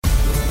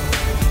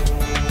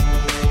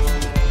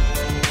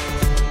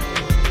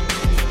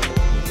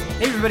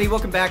everybody,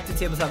 welcome back to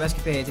Tabletop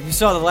Escapades. If you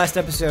saw the last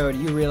episode,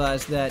 you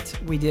realized that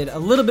we did a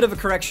little bit of a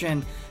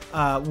correction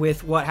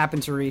with what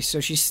happened to Reese. So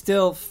she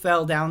still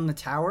fell down the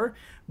tower,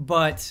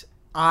 but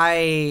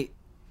I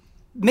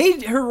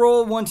made her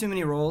roll one too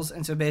many rolls,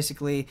 and so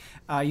basically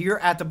you're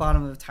at the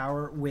bottom of the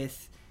tower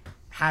with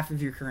half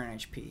of your current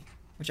HP,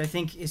 which I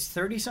think is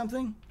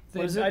 30-something.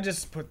 What is it? I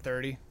just put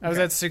 30. I was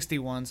at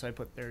 61, so I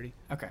put 30.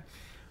 Okay.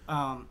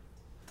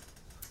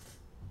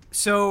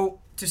 So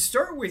to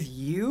start with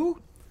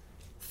you,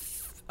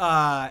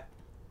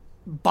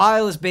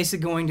 Bile is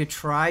basically going to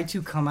try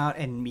to come out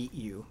and meet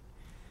you.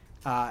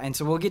 And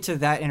so we'll get to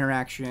that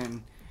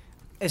interaction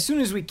as soon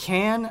as we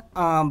can.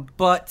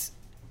 But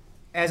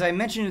as I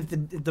mentioned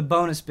at the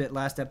bonus bit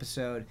last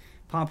episode,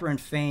 Pomper and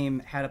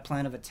Fame had a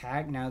plan of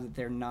attack now that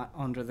they're not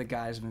under the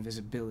guise of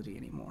invisibility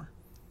anymore.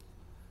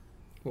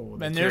 Well,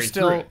 And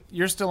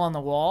you're still on the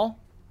wall?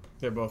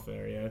 They're both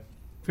there, yeah.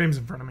 Fame's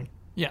in front of me.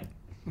 Yeah.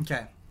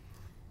 Okay.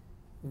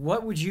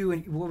 What would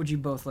you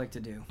both like to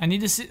do? I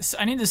need to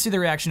see the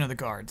reaction of the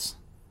guards.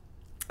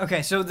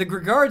 Okay, so the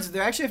guards,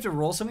 they actually have to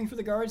roll something for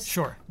the guards.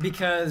 Sure.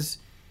 Because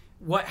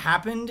what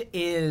happened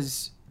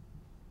is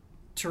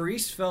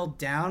Therese fell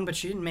down, but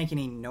she didn't make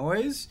any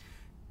noise.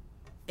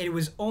 It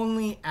was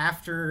only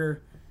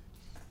after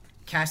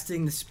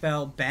casting the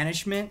spell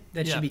Banishment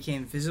that she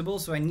became visible,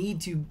 so I need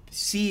to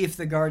see if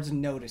the guards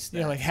noticed that.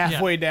 Yeah, like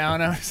halfway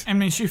down. I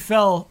mean, she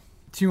fell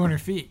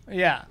 200 feet.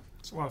 Yeah.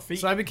 It's a lot of feet.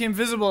 So I became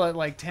visible at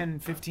like 10,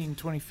 15,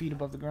 20 feet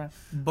above the ground.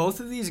 Both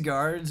of these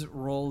guards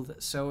rolled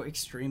so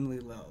extremely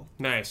low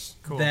Nice.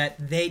 Cool.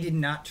 that they did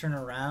not turn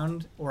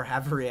around or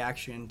have a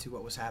reaction to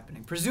what was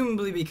happening,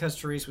 presumably because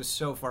Therese was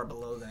so far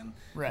below them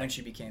when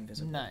she became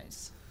visible.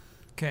 Nice.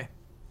 Okay.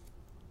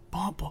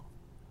 Pompa.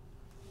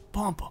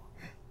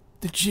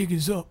 The jig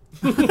is up.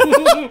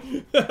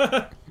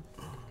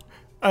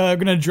 I'm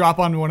going to drop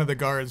on one of the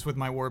guards with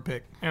my war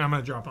pick. And I'm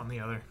going to drop on the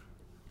other.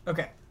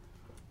 Okay.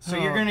 So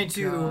you're going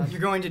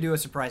to do a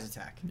surprise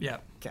attack. Yeah.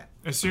 Okay.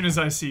 As soon as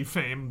I see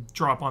Fame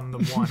drop on the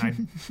one, I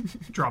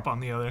drop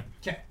on the other.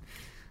 Okay.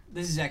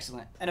 This is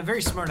excellent. And a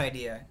very smart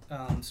idea.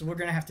 So we're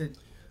going to have to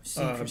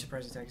see if your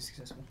surprise attack is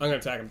successful. I'm gonna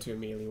attack them too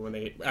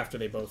immediately after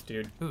they both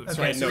do. Ooh,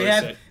 So I Okay, so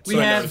notice we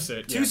it.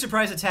 have two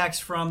surprise attacks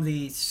from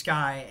the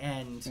sky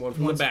and One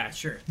from the back.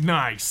 Sure.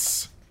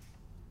 Nice.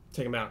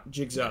 Take them out.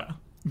 Jigs up.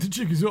 The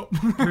jig is up.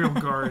 Real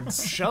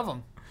guards. Shove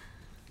them.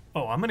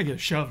 Oh, I'm going to get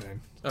shoved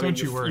in. I mean,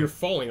 Don't you worry. You're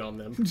falling on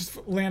them.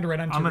 Just land right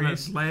on I'm going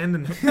Therese. to land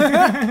and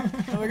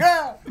Oh my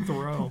god.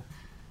 throw.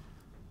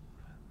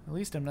 At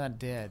least I'm not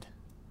dead.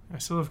 I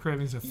still have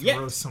cravings to throw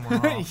Yet.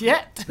 someone off.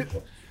 Yet.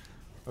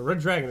 A red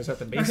dragon is at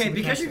the base. Okay, of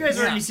the because you castle. guys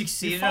already You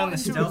succeeded fall on the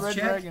into a stealth red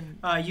check, dragon.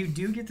 you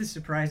do get the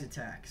surprise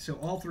attack. So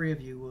all three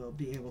of you will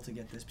be able to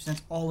get this,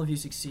 since all of you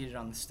succeeded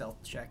on the stealth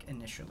check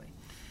initially.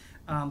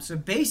 So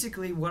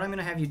basically, what I'm going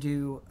to have you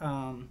do,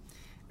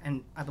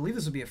 and I believe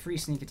this will be a free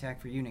sneak attack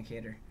for you,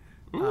 Nicator,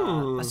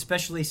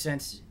 especially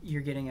since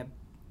you're getting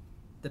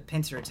the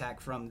pincer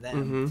attack from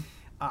them.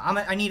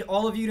 I need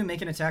all of you to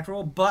make an attack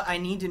roll, but I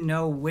need to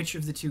know which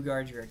of the two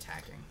guards you're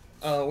attacking.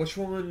 Which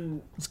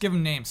one? Let's give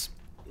them names.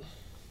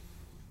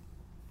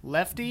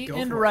 Lefty Go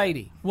and for it.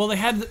 righty. Well, they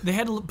had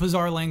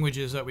bizarre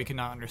languages that we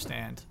cannot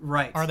understand.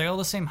 Right. Are they all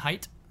the same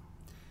height?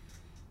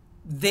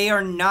 They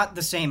are not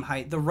the same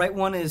height. The right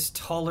one is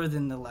taller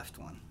than the left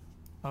one.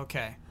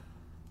 Okay.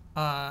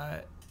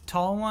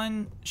 Tall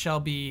one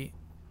shall be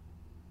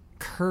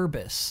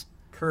Kerbis,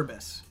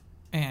 Kerbis.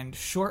 and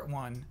short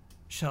one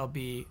shall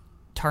be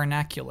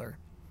Tarnacular.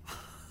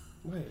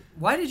 Wait.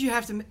 Why did you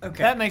have to...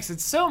 Okay. That makes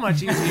it so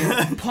much easier.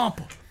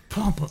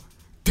 Pompa.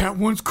 That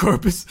one's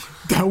Kerbis.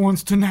 That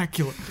one's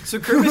Tarnacular. So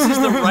Kerbis is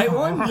the right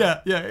one?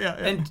 Yeah.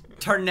 And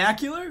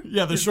Tarnacular?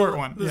 Yeah, the short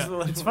one. This is Yeah. the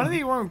left It's one. funny that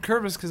you went with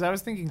Kerbis because I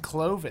was thinking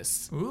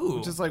Clovis. Ooh.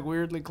 Which is like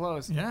weirdly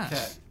close. Yeah.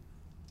 Okay.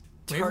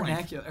 Wavelength.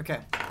 Tarnacular. Okay.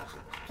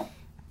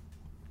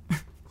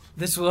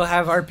 This will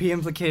have RP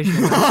implications.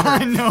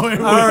 I know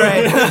it. All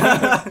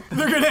right.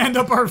 They're gonna end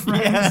up our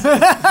friends.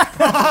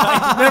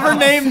 Never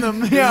name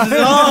them.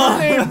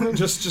 Yeah.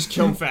 Just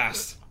kill them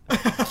fast.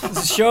 This is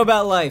a show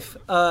about life.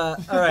 All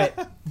right.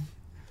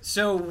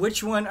 So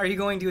which one are you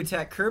going to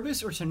attack,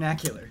 Kerbis or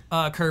Tarnacular?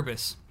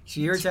 Kerbis. So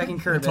you're attacking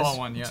The Kerbis. tall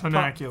one, yeah.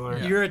 Vernacular.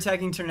 You're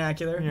attacking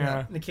Tarnacular.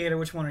 Yeah. Nicator,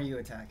 which one are you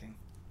attacking?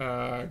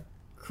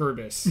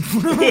 Kerbis.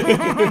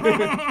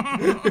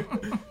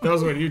 That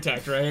was what you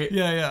attacked, right?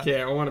 Yeah.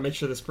 Okay, I want to make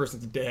sure this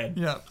person's dead.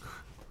 Yeah.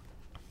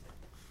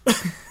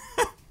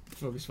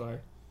 Focus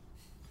fire.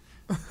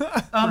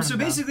 So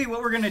basically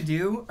what we're going to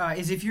do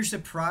is if you're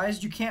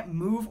surprised, you can't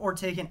move or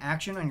take an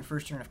action on your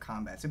first turn of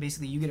combat. So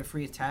basically you get a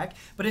free attack,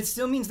 but it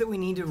still means that we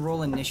need to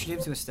roll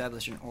initiative to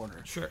establish an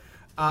order. Sure.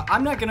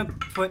 I'm not going to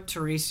put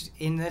Therese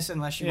in this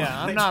unless you want Yeah,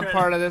 to I'm make not sure-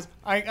 part of this.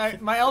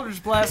 My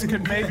Eldritch Blast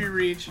could maybe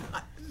reach.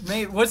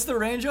 Mate, what's the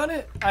range on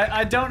it?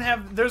 I don't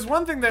have. There's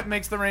one thing that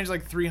makes the range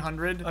like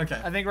 300.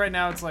 Okay. I think right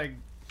now it's like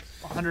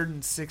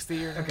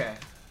 160 or Okay.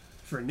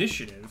 For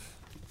initiative,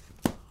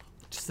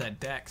 Just that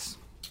dex.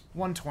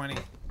 120.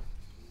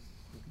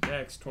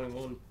 Dex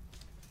 21.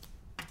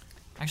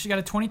 Actually got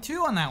a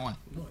 22 on that one.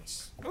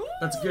 Nice.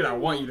 That's good. I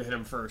want you to hit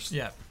him first.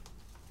 Yeah.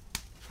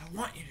 I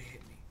want you to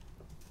hit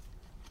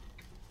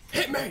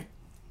me. Hit me!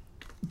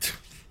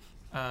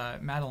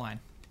 Madeline.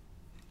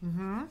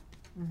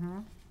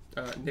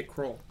 Nick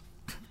Kroll.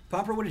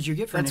 Popper, what did you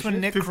get for That's when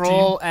initiative? Nick 15.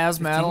 Kroll as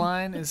 15?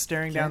 Madeline is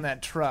staring down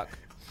that truck.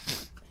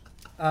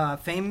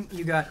 Fame,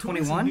 you got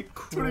 21.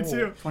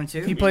 22.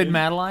 22. He played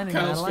Madeline in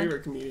Kyle's Madeline.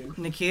 favorite comedian.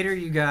 Nicator,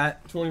 you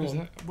got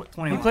 21.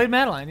 21. He played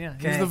Madeline, yeah.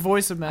 He's Okay. the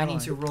voice of I Madeline.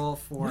 need to roll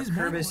for What is Kerbis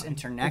Madeline? and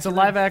Ternacular. It's a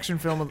live action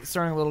film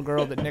starring a little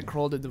girl that Nick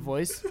Kroll did the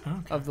voice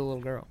of the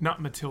little girl.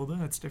 Not Matilda.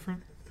 That's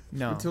different.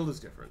 No. Matilda's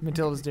different.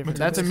 Matilda's different.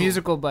 Matilda's That's a cool.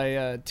 musical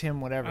by Tim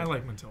whatever. I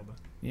like Matilda.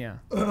 Yeah.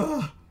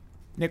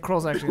 Nick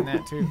Kroll's actually in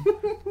that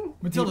too.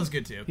 Matilda's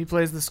good too. He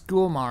plays the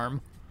school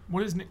marm.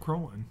 What is Nick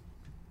Kroll in?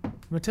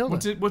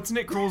 Matilda. What's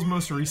Nick Kroll's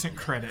most recent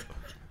credit?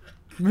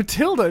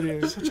 Matilda,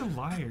 dude. Such a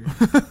liar.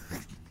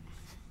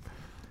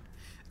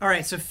 All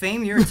right, so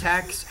Fame, your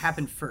attacks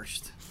happened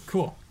first.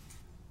 Cool.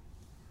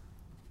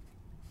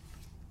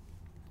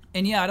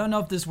 And yeah, I don't know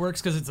if this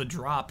works because it's a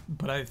drop,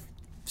 but I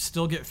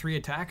still get 3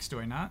 attacks, do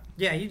I not?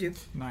 Yeah, you do.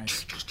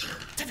 Nice.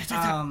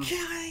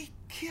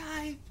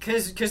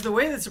 Because the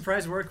way that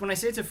surprise work, when I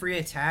say it's a free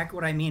attack,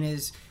 what I mean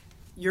is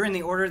you're in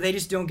the order. They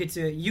just don't get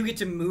to. You get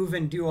to move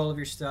and do all of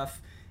your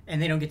stuff,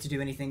 and they don't get to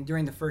do anything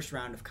during the first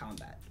round of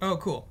combat. Oh,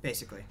 cool.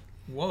 Basically.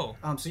 Whoa.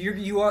 So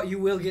you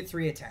will get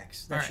 3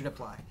 attacks. That All right. should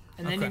apply.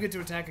 And then Okay. you get to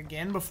attack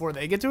again before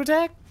they get to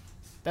attack?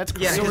 That's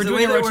Yeah, crazy. So because we're the doing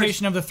way a that works-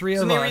 rotation of the 3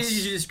 So of let me us.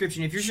 use your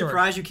description. If you're Sure.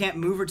 surprised, you can't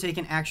move or take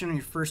an action on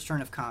your first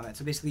turn of combat.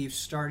 So basically, you've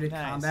started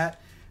Nice.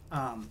 combat.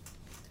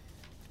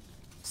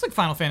 It's like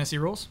Final Fantasy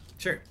rules.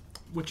 Sure.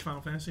 Which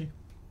Final Fantasy?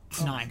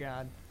 Oh 9. my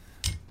god.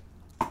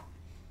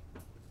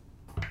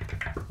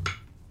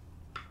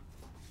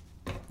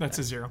 That's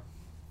a 0.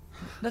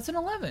 That's an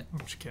 11. I'm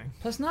just kidding.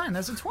 Plus 9,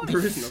 that's a 20.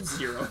 There is no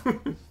 0.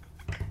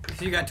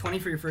 So you got 20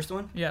 for your first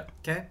one. Yep.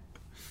 Okay.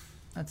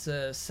 That's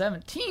a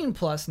 17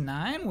 plus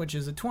 9, which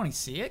is a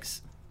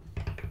 26.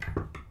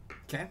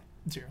 Okay.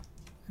 0.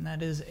 And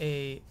that is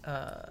a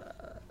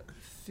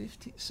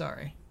 15.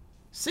 Sorry.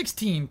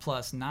 16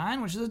 plus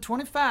 9, which is a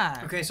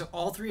 25. Okay, so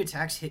all 3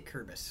 attacks hit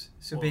Kerbis.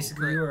 So Whoa.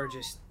 basically, you are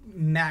just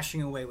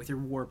mashing away with your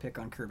war pick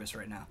on Kerbis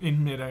right now.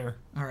 In midair.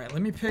 All right,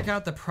 let me pick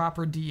out the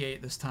proper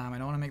D8 this time. I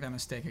don't want to make that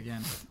mistake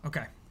again.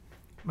 Okay.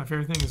 My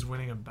favorite thing is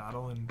winning a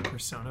battle in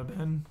Persona,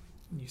 Ben.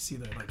 You see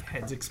the like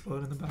heads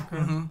explode in the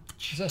background.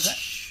 Is that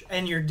that?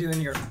 And you're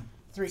doing your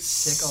 3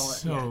 stick all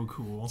So yeah,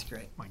 cool. it's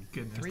great. My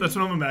goodness. 3, That's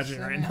what I'm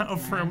imagining right now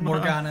from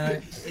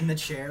Morgana in the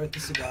chair with the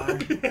cigar.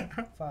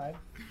 5.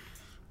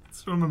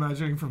 That's what I'm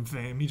imagining from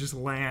Fame. He just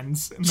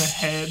lands in the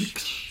head.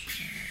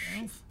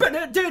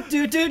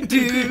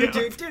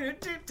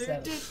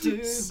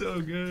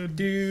 So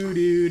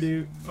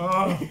good.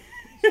 Oh.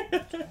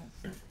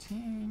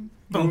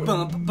 Bum, bum,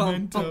 bum,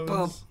 bum, bum,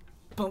 bum,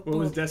 What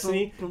was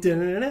Destiny?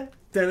 Yeah.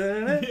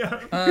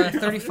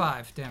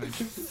 35 damage.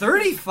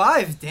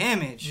 35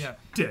 damage. Yeah.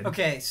 Dead.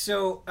 Okay,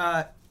 so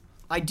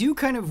I do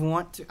kind of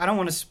want to. I don't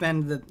want to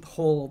spend the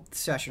whole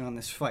session on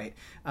this fight,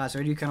 so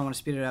I do kind of want to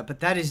speed it up.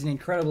 But that is an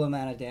incredible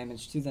amount of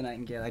damage to the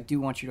Nightingale. I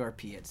do want you to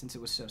RP it since it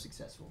was so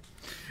successful.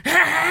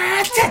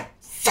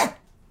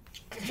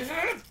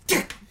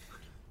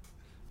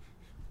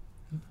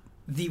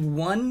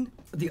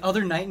 The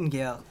other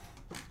Nightingale,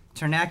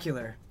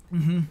 Ternacular,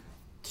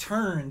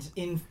 turns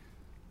in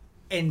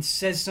and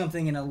says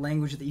something in a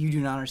language that you do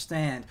not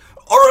understand.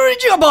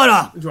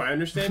 Origabana! Do I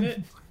understand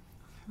it?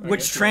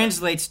 Which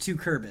translates to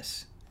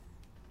Kerbis.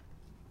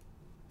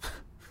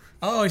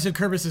 Oh, he said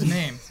Kerbis'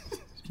 name.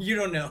 You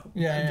don't know.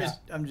 Yeah,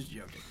 I'm just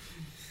joking.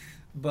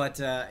 But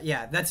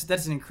yeah,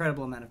 that's an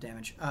incredible amount of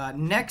damage.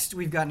 Next,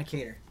 we've got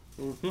Nicator.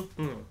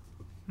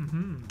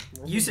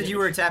 You said you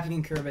were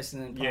attacking Kerbis,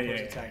 and then Papa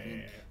was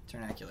attacking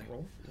Ternacular.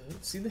 Roll.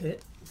 See the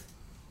hit.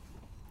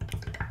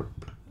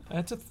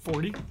 That's a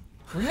 40.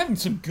 We're having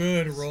some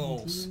good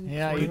rolls.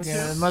 Yeah, you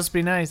can. It must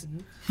be nice.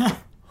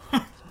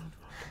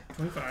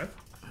 25.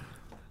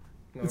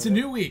 No, It's a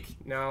new week.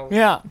 Now.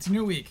 Yeah. It's a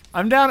new week.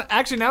 I'm down.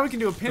 Actually, now we can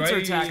do a do pincer I-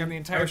 attack on the I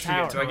entire actually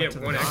tower. Do I get To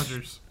the one extra?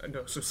 Dodgers.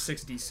 No, so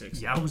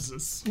 6d6.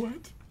 Yowzas.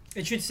 What?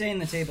 It should say in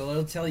the table.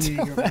 It'll tell you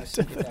your bonus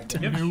sneak attack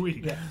damage. New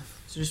week. Yeah.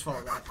 So just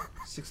follow that.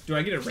 Do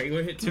I get a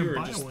regular hit too, or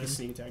Buy a just win. the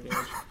sneak attack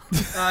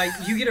damage?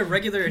 You get a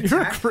regular You're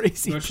a attack.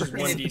 crazy No, it's just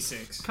person.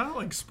 1d6. Kind of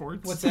like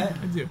sports. What's that?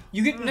 I do.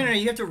 You get no.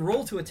 You have to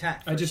roll to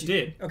attack. I first. just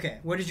did. Okay.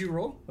 What did you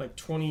roll? Like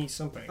 20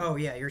 something. Oh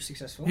yeah, you're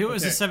successful. It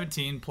was Okay. a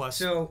 17 plus.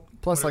 So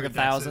Plus like Whatever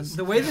dex 1,000. is.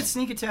 the way that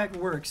sneak attack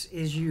works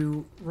is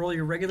you roll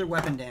your regular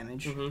weapon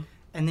damage, Mhm.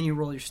 and then you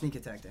roll your sneak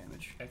attack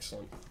damage.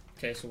 Excellent.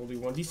 Okay, so we'll do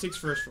 1d6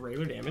 first for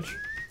regular damage.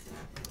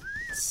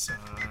 It's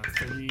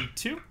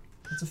 32.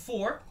 It's a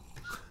 4.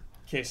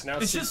 Okay, so now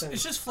It's six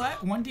just and-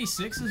 flat.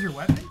 1d6 is your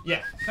weapon.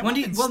 Yeah. That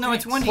 1d. weapon Well, no,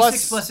 it's stinks. 1d6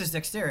 Plus- plus his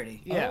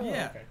dexterity. Yeah. Oh,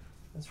 Yeah. Okay.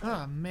 That's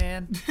right. Oh,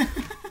 man. Doesn't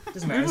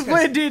We've matter. been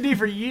playing D&D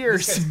for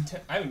years.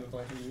 I haven't been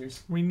playing for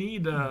years. We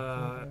need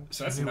So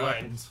that's new a 9.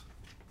 weapons.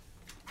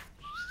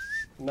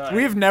 9.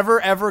 We've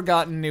never ever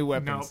gotten new No,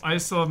 weapons. I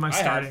still have my I have.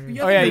 starting.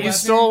 You Oh yeah, New you weapon?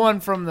 stole one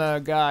from the I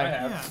guy,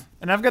 have. Yeah.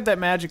 and I've got that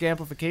magic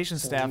amplification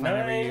staff I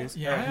never 9. use.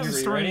 Yeah, I Alright, have a you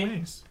starting ready?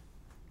 mace.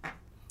 There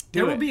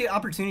Do will it. be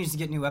opportunities to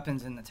get new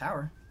weapons in the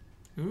tower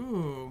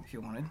Ooh. if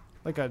you wanted.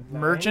 Like a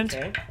 9, merchant.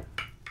 Okay.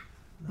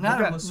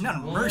 Not Okay. a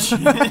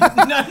merchant.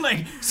 Not like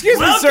Excuse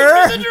me, welcome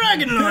sir. to the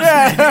Dragon Lord.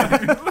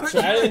 Yeah. So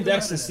adding the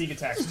dex to sneak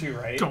attacks too,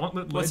 right?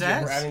 Gauntlet What's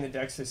Legends. We're adding the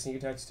dex to sneak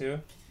attacks too.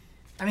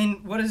 I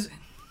mean, what is?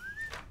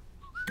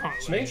 Gauntlet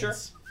Just make sure.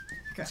 Legends.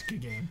 It's a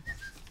good game.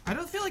 I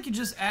don't feel like you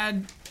just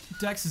add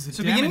Dex as a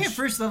So damage. beginning at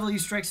first level, you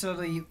strike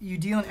subtly. You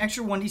deal an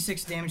extra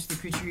 1d6 damage to the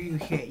creature you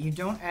hit. You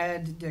don't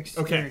add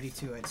dexterity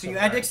to it. So you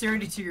add 9.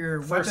 dexterity to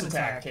your First weapon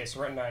attack. attack, Okay,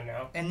 so we're at 9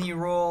 now. and then you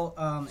roll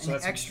an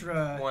that's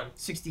extra 1.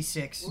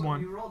 66.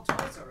 One. You rolled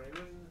twice already.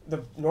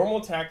 The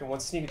normal attack and 1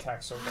 sneak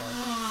attack so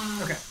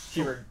far. Okay.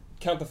 Keyword,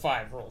 count the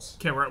 5 rolls.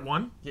 Okay, we're at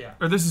 1. Yeah.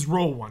 Or this is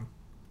roll 1.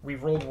 We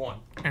rolled 1.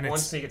 And 1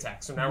 it's sneak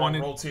attack. So now one we're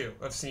in- on roll 2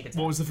 of sneak attack.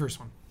 What was the first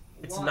one?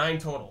 It's 9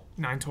 total.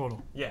 9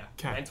 total. Yeah.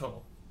 'Kay. 9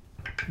 total.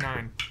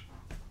 9.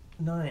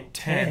 9.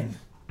 10.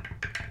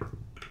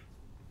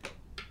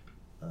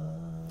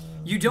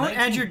 You don't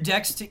add your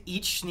dex to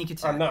each sneak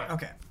attack. I'm not.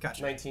 Okay,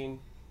 gotcha. 19.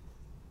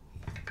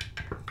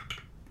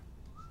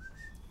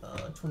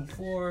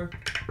 24.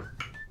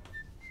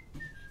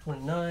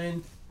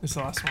 29. This is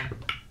the last one.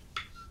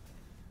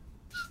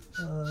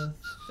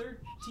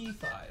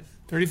 35.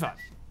 35.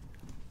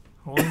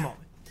 Holy moly.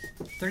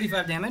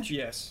 35 damage.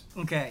 Yes.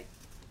 Okay.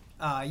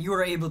 You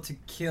are able to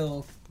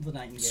kill the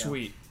Nightingale.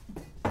 Sweet.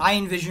 I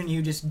envision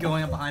you just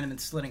going up behind him and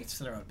slitting its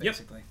throat,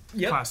 basically.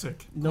 Yep.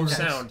 Classic. No Okay.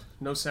 sound.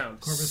 No sound.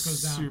 Corvus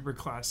goes down. Super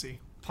classy.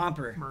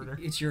 Pomper, Murder.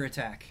 it's your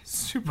attack.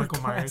 Super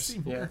Michael Myers.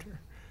 classy Yeah. murder.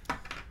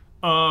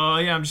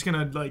 Yeah, I'm just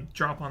gonna like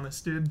drop on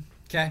this dude.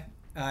 Okay.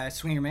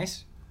 Swing your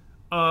mace.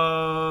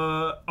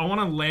 I want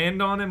to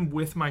land on him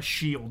with my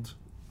shield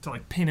to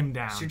like pin him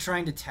down. So you're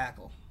trying to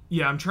tackle.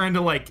 Yeah, I'm trying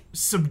to like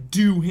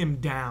subdue him You're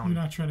down.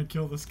 not trying to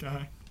kill this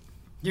guy.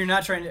 You're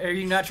not trying to. Are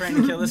you not trying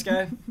to kill this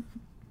guy?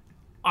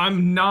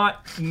 I'm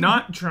not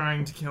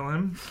trying to kill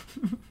him.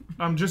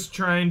 I'm just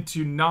trying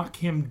to knock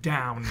him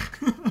down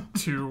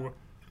to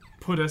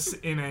put us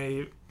in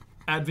a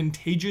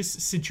advantageous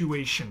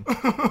situation.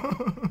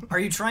 Are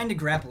you trying to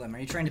grapple him? Are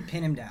you trying to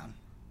pin him down?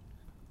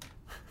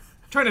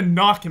 Trying to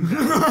knock him down.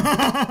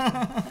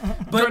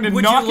 But trying to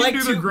would knock you him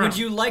like to the ground. Would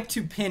you like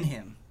to pin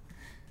him?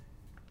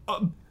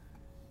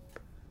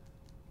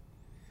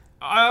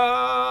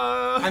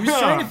 I'm just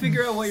trying to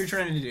figure out what you're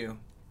trying to do.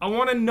 I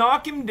want to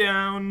knock him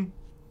down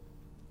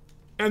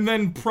and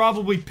then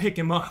probably pick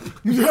him up.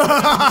 Why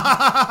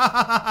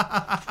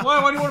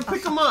do you want to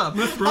pick him up?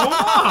 Throw him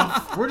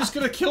off. We're just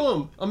gonna kill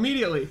him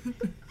immediately.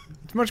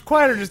 It's much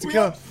quieter just to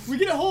kill. We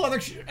get a whole other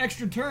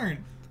extra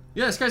turn.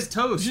 Yeah, this guy's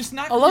toast. Just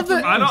not. I love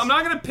that- I'm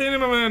not gonna pin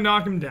him. I'm gonna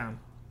knock him down.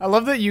 I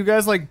love that you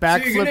guys like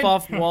backflip gonna-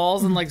 off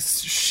walls and like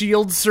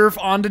shield surf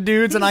onto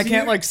dudes, and I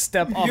can't like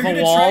step off You're a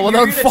gonna wall try- you're without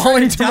gonna try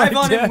falling to to my dive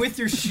on him death. with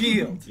your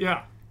shield.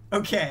 Yeah.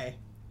 Okay.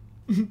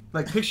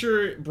 Like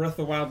picture Breath of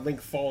the Wild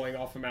Link falling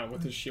off a mountain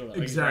with his shield out.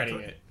 Like he's riding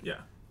Exactly. it. Yeah.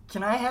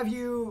 Can I have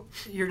you?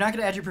 You're not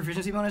going to add your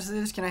proficiency bonus to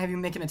this. Can I have you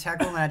make an attack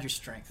roll and add your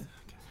strength?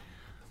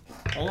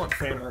 I want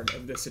fan art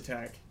of this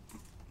attack.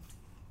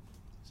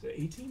 Is it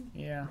 18?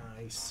 Yeah.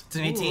 Nice. It's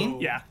an 18.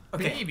 Ooh. Yeah.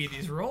 Okay. Baby,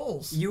 these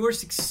rolls. You are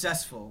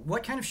successful.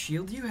 What kind of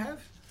shield do you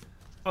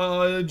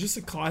have? Just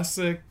a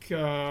classic,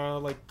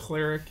 like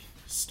cleric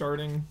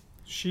starting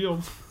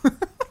shield.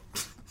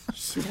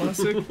 Just a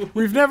classic.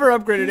 We've never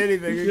upgraded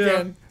anything Yeah.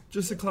 again.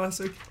 Just a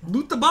classic.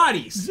 Loot the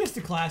bodies. Just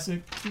a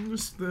classic.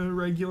 Just the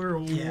regular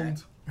old Yeah.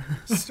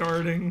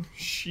 starting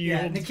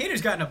shield. Yeah,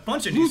 Nicator's gotten a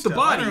bunch of new Loot the stuff.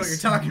 I don't know what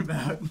bodies. you're talking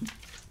about.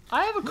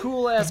 I have a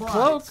cool ass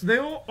cloak. They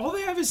all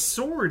they have is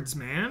swords,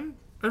 man.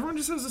 Everyone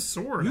just has a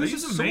sword. Use I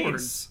use a a sword.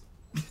 mace.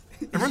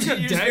 Everyone's got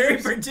You use very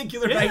daggers.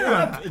 particular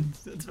Yeah.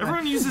 weapons. That's fine.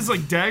 Everyone uses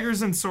like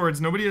daggers and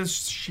swords. Nobody has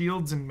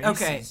shields and maces.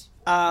 Okay. It's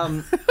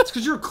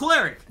because you're a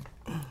cleric.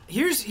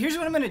 Here's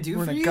what I'm gonna do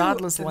We're for in a you.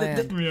 godless The-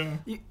 land.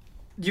 Yeah.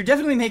 You're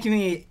definitely making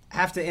me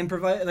have to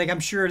improvise. Like,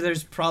 I'm sure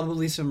there's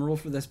probably some rule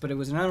for this, but it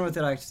was an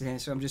unorthodox thing,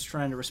 so I'm just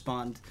trying to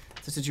respond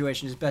to the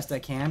situation as best I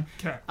can.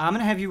 Okay. I'm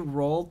gonna have you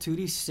roll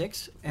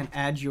 2d6 and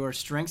add your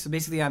strength. So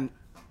basically, I'm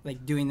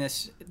like doing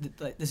this.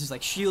 This is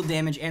like shield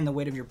damage and the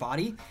weight of your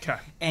body, Okay.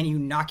 and you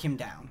knock him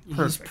down.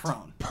 Perfect. He's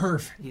prone.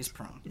 Perfect. He's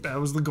prone. That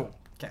was the goal.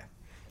 Okay.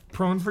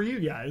 Prone for you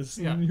guys.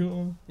 Yeah.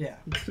 You'll Yeah.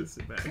 just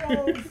sit back.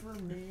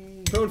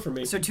 Prone for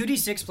me. So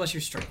 2d6 plus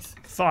your strength.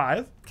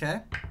 5.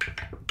 Okay.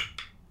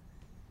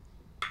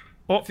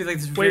 Oh, I feel like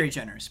this is wait. very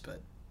generous,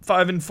 but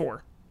 5 and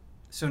 4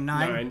 so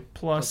 9. 9.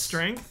 plus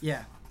strength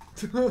Yeah.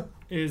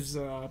 is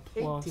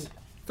plus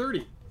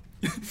 30.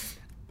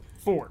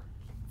 4.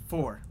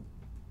 4.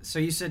 So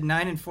you said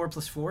 9 and 4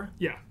 plus 4.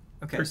 Yeah.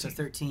 Okay, so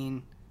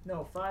 13.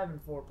 No, 5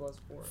 and 4 plus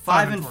 4.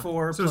 5 and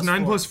 4. So it's plus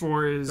 9 4. plus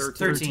 4 is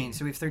 13.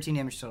 So we have 13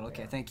 damage total.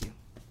 Okay, thank you.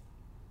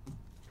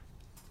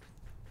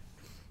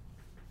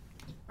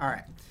 All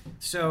right.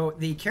 So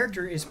the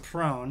character is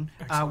prone.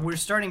 We're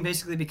starting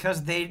basically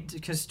because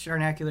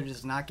Charnacular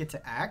does not get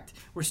to act.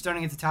 We're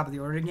starting at the top of the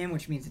order again,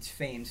 which means it's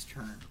Fane's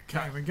turn.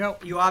 Here we go.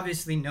 You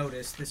obviously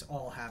noticed this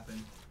all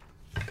happen.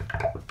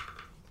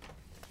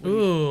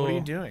 Ooh. What are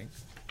you doing?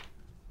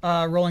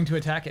 Rolling to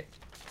attack it.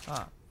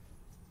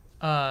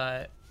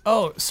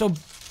 So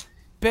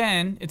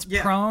Ben, it's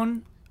Yeah.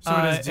 prone. So it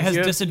has You have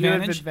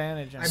disadvantage.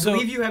 advantage. I So-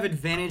 believe you have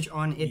advantage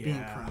on it being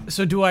Yeah. prone.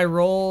 So do I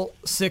roll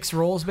 6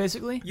 rolls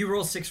basically? You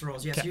roll 6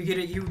 rolls. Yes, Okay. you get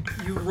it. You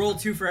roll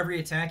 2 for every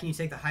attack, and you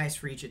take the highest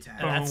for each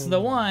attack. That's the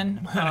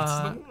one. That's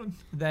the one.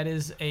 That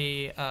is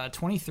a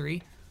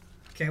 23.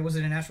 Okay, was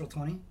it a natural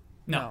 20?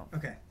 No.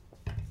 Okay.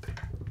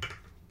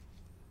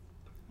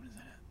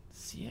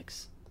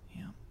 6.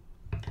 Yeah.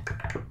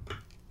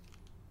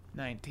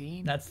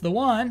 19. That's the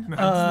one. That's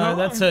the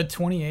That's one. a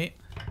 28.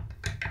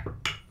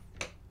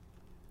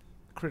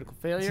 Critical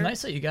failure. It's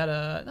nice that you got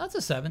a. That's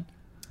a 7.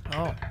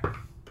 Oh.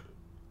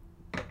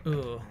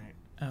 Ooh.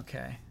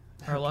 Okay.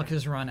 Our luck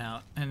has run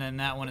out, and then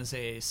that one is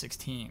a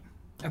 16.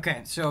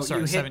 Okay, so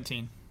Sorry, you hit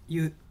 17.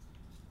 you.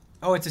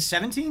 Oh, it's a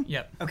 17.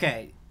 Yep.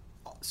 Okay,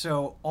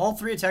 so all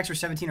 3 attacks are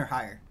 17 or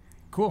higher.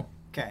 Cool.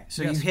 Okay,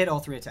 so Yes. you hit all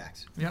 3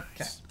 attacks. Yep.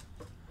 Okay.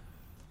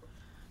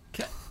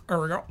 Okay. There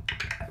we go.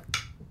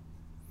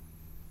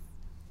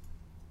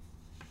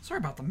 Sorry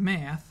about the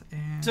math.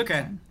 And It's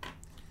okay.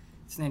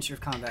 It's the nature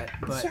of combat,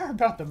 but Sorry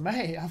about the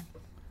math.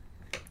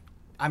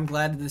 I'm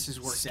glad that this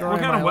has worked Story out. What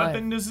kind of my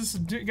weapon does this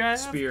guy have?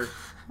 Spear.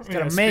 It's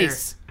got a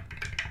mace.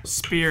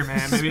 Spear,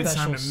 man. Maybe it's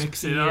time to Special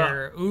mix it up.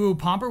 spear. Ooh,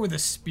 Pomper with a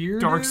spear.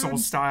 Dark dude?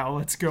 Souls style.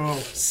 Let's go.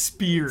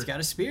 Spear. It's got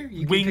a spear.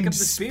 You can Winged pick up the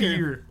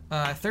spear.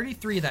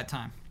 33 that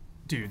time.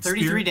 Dude,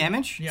 33 spear,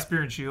 damage. Yep.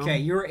 Spear and shield. Okay,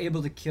 you were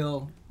able to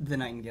kill the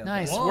nightingale.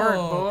 Nice Whoa.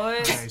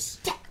 work, boys. Nice.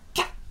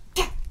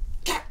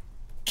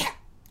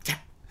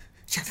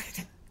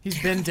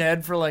 He's been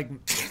dead for like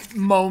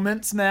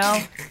moments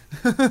now.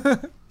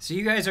 So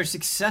you guys are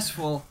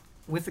successful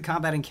with the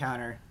combat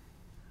encounter.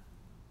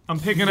 I'm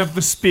picking up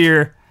the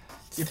spear.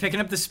 You're picking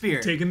up the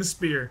spear. Taking the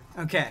spear.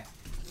 Okay.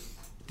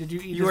 Did you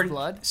eat You his are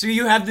blood? So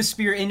you have the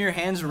spear in your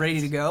hands, ready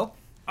to go.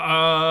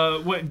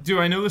 What do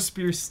I know the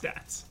spear's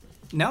stats?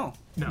 No.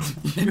 No.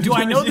 Do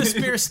I know the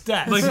spear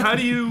stats? Like, how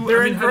do you? They're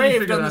how do you engraved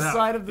figure on the that out?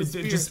 side of the Is it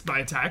spear. just by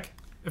attack?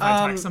 If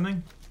I attack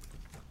something?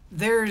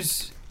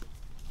 There's.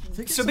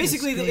 So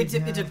basically,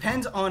 it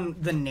depends on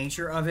the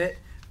nature of it.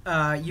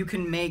 You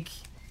can make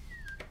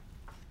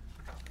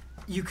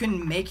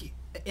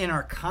an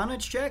Arcana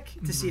check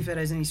to see if it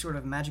has any sort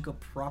of magical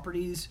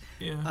properties.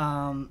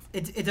 Yeah.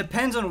 It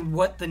depends on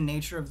what the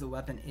nature of the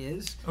weapon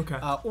is. Okay.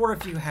 Or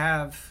if you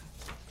have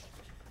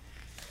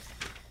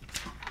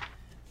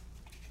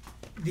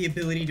the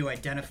ability to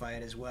identify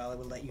it as well, it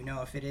will let you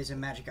know if it is a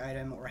magic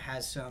item or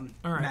has some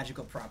All right.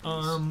 magical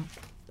properties.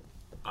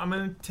 I'm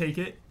gonna take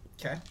it.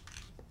 Okay.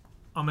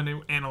 I'm gonna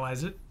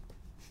analyze it,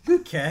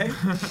 Okay.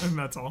 and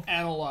that's all.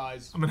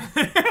 Analyze. I'm gonna.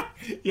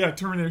 Yeah,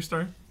 Terminator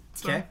Star.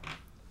 Okay.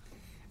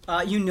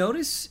 You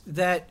notice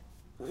that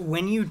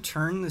when you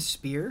turn the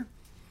spear,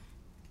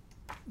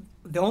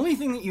 the only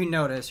thing that you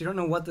notice, you don't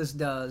know what this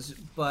does,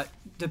 but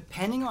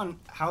depending on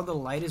how the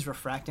light is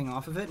refracting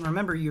off of it, and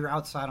remember you're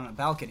outside on a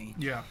balcony,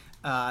 Yeah.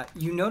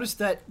 you notice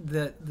that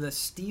the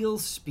steel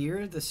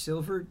spear, the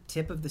silver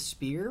tip of the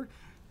spear,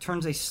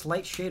 turns a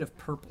slight shade of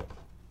purple.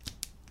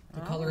 the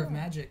color of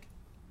magic.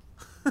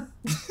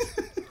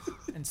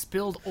 And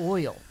spilled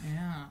oil.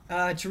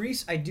 Yeah.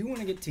 Therese, I do want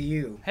to get to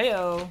you.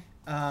 Heyo.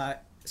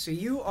 So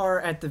you are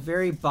at the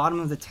very bottom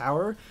of the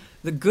tower.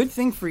 The good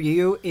thing for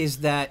you is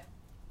that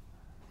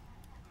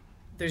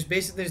there's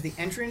the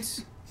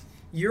entrance.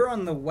 You're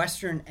on the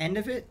western end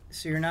of it,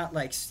 so you're not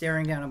like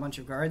staring down a bunch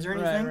of guards or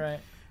anything. Right.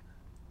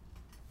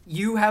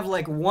 You have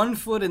like 1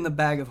 foot in the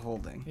bag of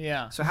holding.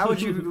 Yeah. So how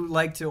would you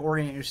like to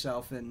orient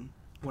yourself in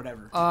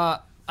whatever? I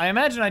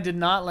imagine I did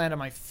not land on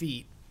my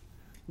feet.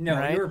 No,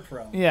 right? you're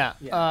prone. Yeah.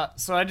 Yeah.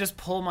 So I just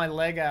pull my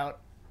leg out,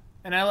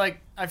 and I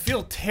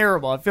feel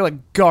terrible. I feel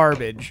like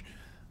garbage.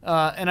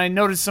 And I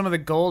notice some of the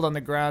gold on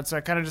the ground, so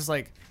I kind of just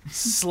like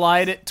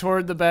slide it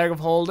toward the bag of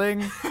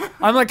holding.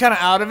 I'm like kind of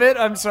out of it.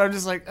 I'm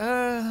just like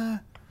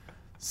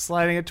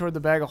sliding it toward the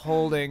bag of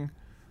holding.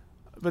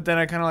 But then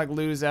I kind of like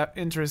lose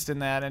interest in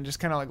that and just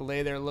kind of like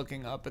lay there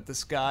looking up at the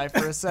sky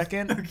for a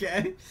second.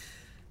 Okay.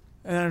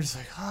 And then I'm just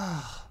like,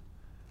 ah.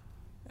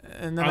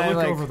 And then I look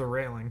like, over the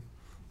railing,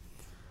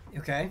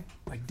 Okay.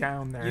 like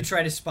down there. You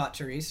try to spot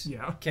Therese.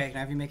 Yeah. Okay, can I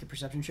have you make a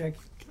perception check?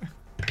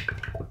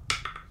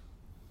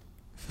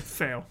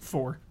 Fail.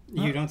 4.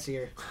 You don't see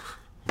her.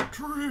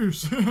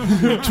 Truce.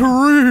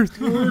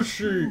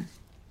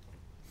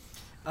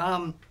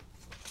 And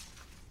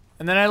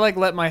then I like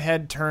let my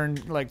head turn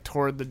like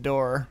toward the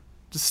door,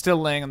 just still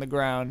laying on the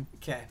ground.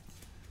 Okay.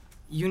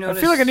 You I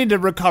notice. feel like I need to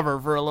recover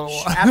for a little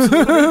while.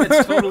 Absolutely,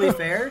 that's totally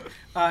fair.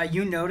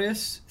 You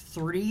notice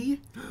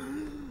 3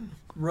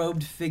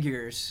 robed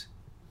figures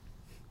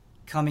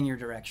coming your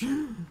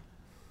direction.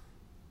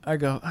 I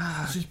go,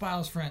 It's just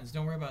Biles' friends.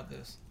 Don't worry about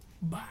this.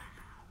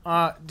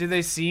 do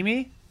they see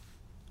me?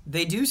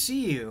 They do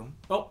see you.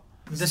 Oh,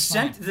 The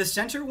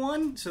center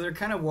one, so they're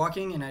kind of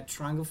walking in a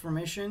triangle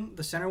formation.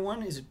 The center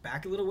one is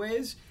back a little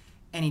ways,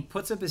 and he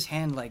puts up his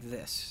hand like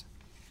this,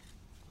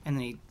 and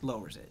then he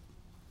lowers it.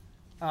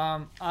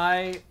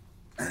 I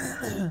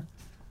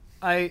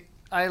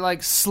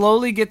like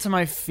slowly get to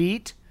my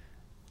feet,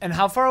 and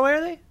how far away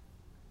are they?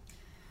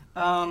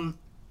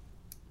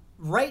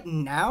 Right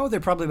now, they're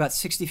probably about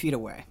 60 feet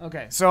away.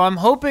 Okay, so I'm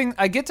hoping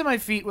I get to my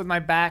feet with my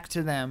back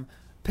to them,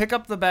 pick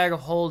up the bag of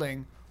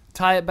holding,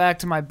 tie it back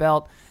to my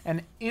belt,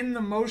 and in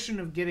the motion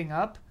of getting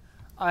up,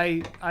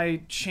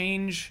 I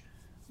change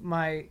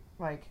I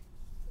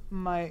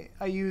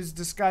use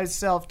disguise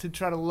self to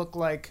try to look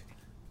like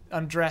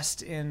I'm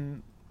dressed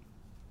in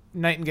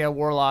Nightingale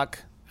Warlock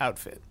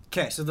outfit.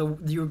 Okay, so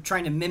you're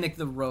trying to mimic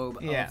the robe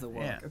Yeah, of the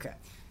warlock. yeah. Okay.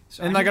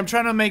 So And like I'm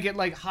trying to make it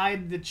like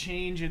hide the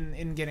change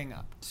in getting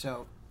up.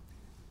 So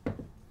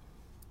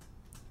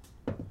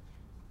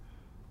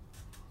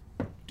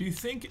Do you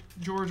think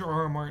George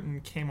R.R. Martin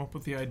came up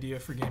with the idea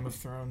for Game of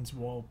Thrones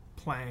while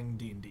playing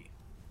D&D?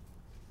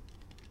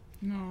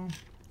 No.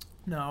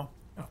 No.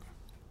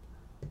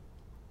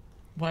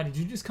 Why did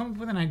you just come up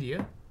with an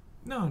idea?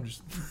 No,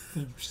 just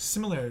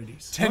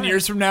similarities. 10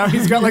 years from now,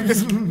 he's got like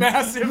this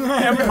massive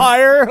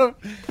empire.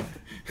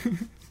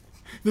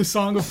 The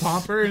Song of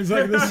Pomper is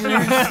like this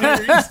main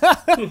series.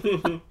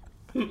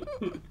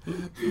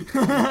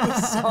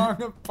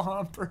 Song of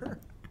Pomper.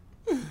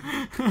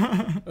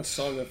 A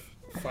song of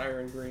fire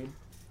and green,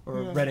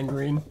 or red and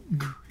green.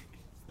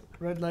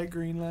 Red light,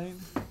 green light.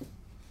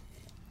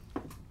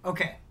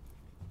 okay,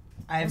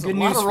 I have was good a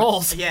lot news. of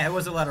rolls. Yeah, it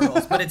was a lot of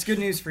rolls, but it's good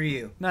news for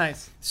you.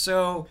 Nice.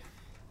 So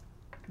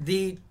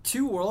the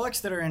two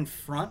warlocks that are in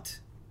front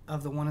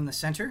of the one in the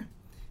center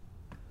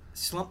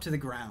slump to the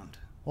ground,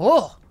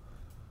 Oh.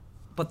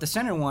 but the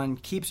center one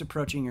keeps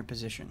approaching your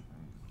position.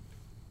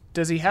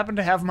 Does he happen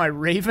to have my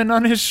raven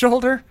on his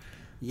shoulder?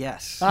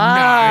 Yes.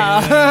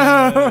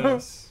 Ah.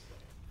 Yes.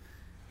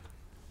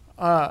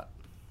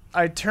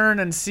 I turn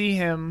and see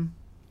him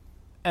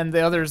and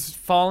the others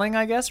falling,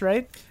 I guess,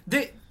 right?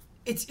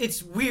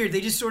 It's weird. They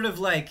just sort of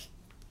like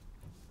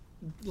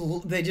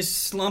they just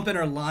slump and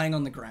are lying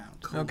on the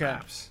ground.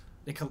 Collapse.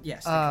 They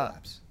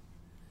collapse.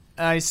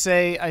 I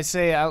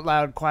say out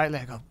loud quietly,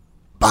 I go,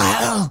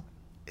 Bile,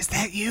 is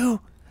that you?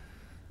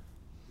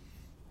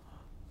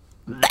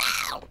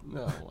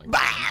 No,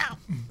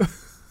 like,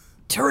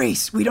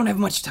 Therese, we don't have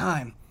much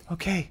time.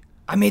 Okay.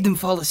 I made them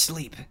fall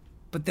asleep,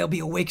 but they'll be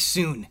awake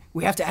soon.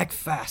 We have to act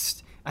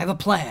fast. I have a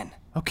plan.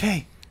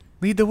 Okay.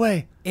 Lead the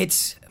way.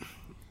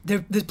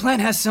 The plan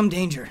has some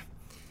danger.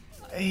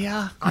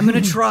 Yeah. I'm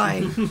gonna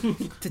try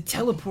to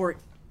teleport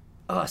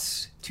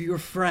us to your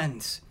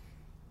friends.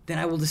 Then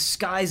I will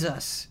disguise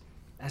us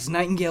as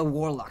Nightingale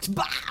Warlocks.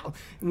 Bow!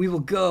 And we will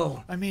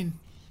go I mean,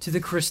 to the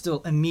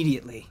crystal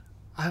immediately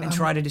and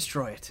try to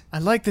destroy it. I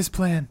like this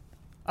plan.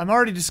 I'm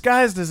already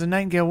disguised as a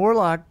Nightingale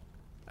Warlock.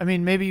 I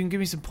mean, maybe you can give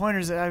me some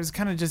pointers. I was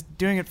kind of just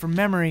doing it from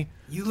memory.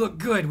 You look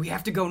good. We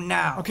have to go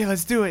now. Okay,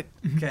 let's do it.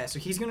 Okay, so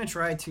he's going to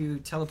try to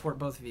teleport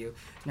both of you.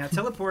 Now,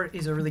 teleport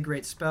is a really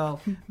great spell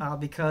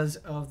because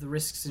of the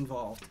risks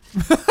involved.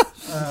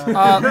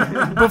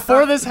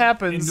 Before this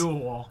happens, Into a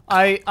wall.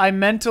 I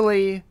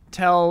mentally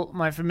tell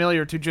my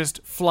familiar to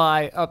just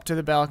fly up to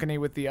the balcony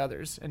with the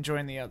others and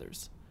join the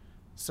others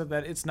so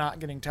that it's not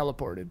getting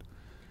teleported.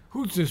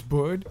 Who's this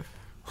bird?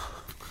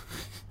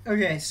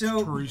 Okay,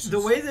 so Teresa's. the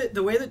way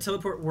that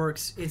teleport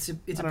works, it's a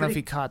I don't know if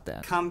he caught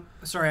that.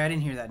 Sorry, I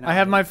didn't hear that. No, I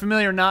have my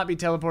familiar not be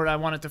teleported. I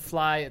want it to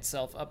fly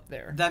itself up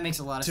there. That makes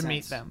a lot of to sense.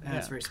 meet them, And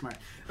that's yeah. very smart.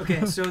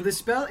 Okay, so the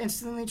spell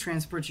instantly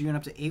transports you and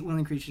up to 8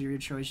 willing creatures of your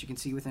choice you can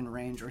see within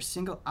range, or a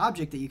single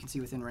object that you can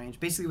see within range,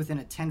 basically within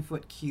a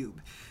 10-foot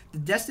cube. The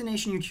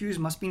destination you choose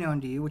must be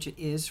known to you, which it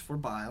is for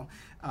Bile,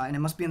 and it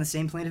must be on the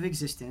same plane of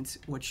existence,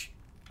 which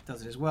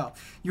does it as well.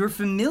 Your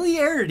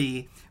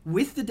familiarity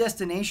with the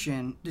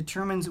destination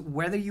determines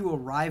whether you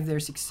arrive there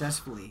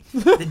successfully.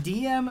 The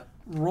DM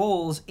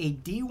rolls a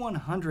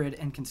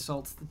D100 and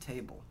consults the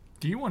table.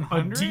 A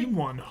D100?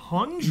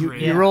 D100? You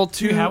Yeah. roll Do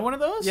 2. you have one of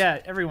those?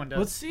 Yeah, everyone does.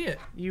 Let's see it.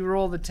 You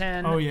roll the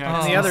 10. Oh, yeah.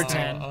 And the Oh, other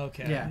 10.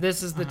 Okay. Yeah.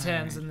 This is the All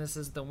 10s right. and this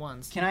is the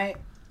 1s. Can I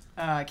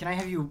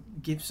have you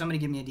give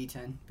me a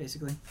D10,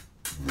 basically?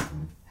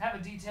 Have a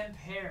D10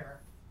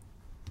 pair.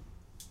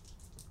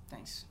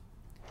 Thanks.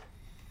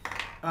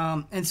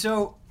 And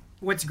so,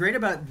 what's great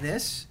about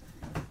this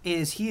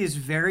is he is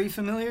very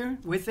familiar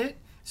with it.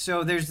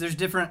 So there's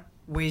different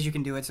ways you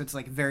can do it. So it's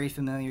like very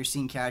familiar,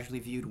 seen casually,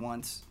 viewed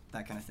once,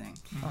 that kind of thing.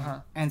 Uh-huh.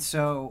 And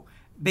so,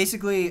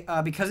 basically,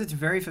 because it's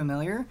very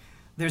familiar,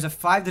 there's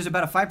about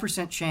a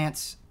 5%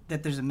 chance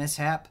that there's a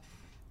mishap.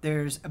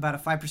 There's about a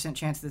 5%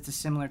 chance that it's a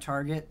similar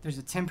target. There's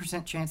a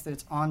 10% chance that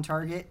it's on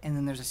target, and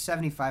then there's a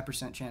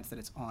 75% chance that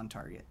it's on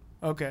target.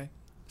 Okay.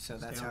 So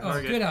that's how.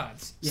 Oh, good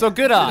odds. Yeah. So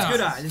good odds. It's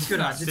good odds. It's good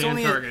odds. It's Stay on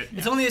only target.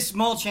 it's only a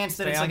small chance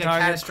that Stay it's on like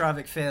target. a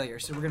catastrophic failure.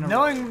 So we're gonna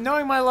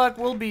Knowing my luck,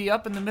 we'll be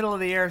up in the middle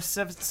of the air,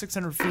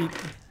 600 feet,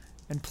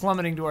 and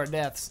plummeting to our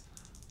deaths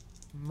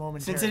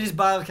momentarily. Since it is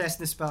Bile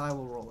casting the spell, I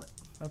will roll it.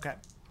 Okay.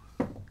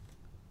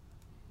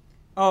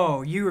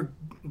 Oh, you were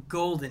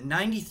golden.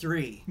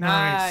 93.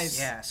 Nice.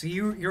 Yeah, so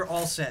you're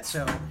all set.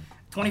 So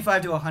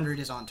 25 to 100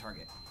 is on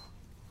target.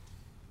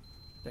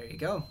 There you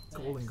go.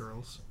 Golden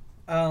Girls.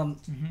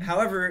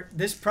 However,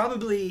 this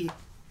probably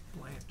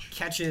Blanche.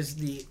 catches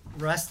the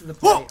rest of the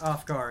party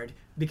off guard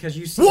because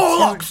you see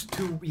Warlocks!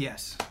 two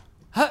yes.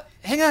 Huh,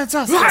 hang on, it's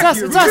us. It's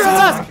us. It's us. It's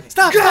us.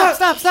 Stop, stop,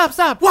 stop, stop,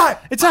 stop.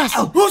 What? It's us.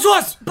 Who's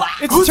us?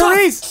 It's Who's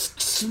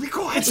Therese. Be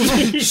quiet.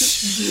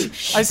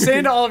 I say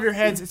into all of your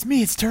heads, it's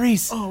me, it's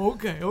Therese. Oh,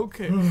 okay,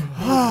 okay.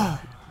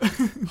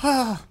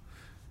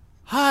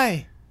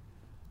 Hi.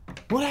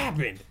 What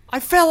happened? I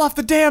fell off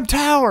the damn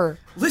tower.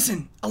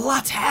 Listen, a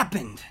lot's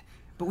happened,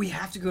 but we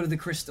have to go to the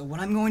crystal.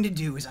 What I'm going to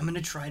do is I'm going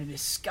to try to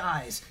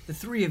disguise the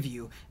three of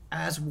you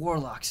as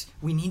warlocks.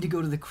 We need to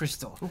go to the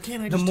crystal. Well,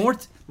 can't I the just more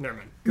take... Never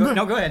mind.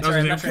 go ahead.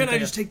 Sorry, I'm not trying Can't to I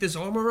just take this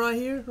armor right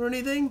here or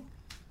anything?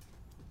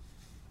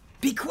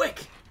 Be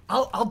quick.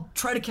 I'll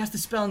try to cast a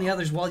spell on the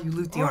others while you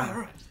loot the armor. All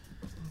right.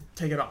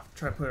 Take it off.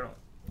 Try to put it on.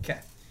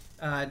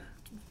 Okay.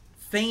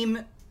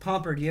 Fame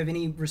Pomper, do you have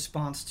any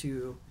response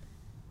to?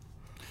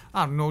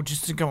 I don't know,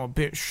 just think I'm a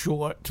bit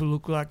short to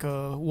look like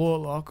a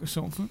warlock or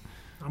something.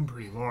 I'm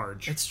pretty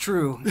large. It's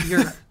true.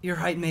 Your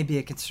height may be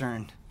a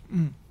concern.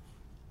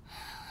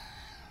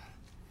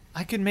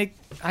 I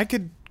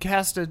could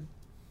cast a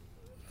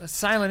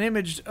silent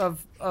image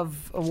of a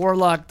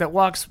warlock that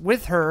walks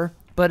with her,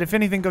 but if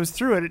anything goes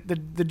through it,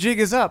 the jig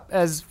is up,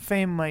 as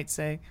Fame might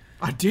say.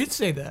 I did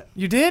say that.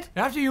 You did?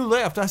 After you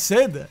left, I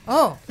said that.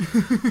 Oh.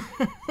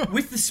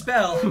 With the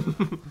spell,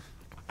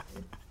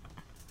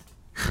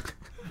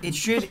 it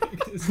should,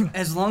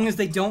 as long as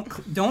they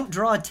don't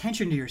draw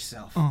attention to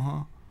yourself.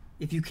 Uh-huh.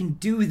 If you can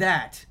do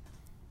that,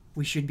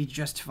 we should be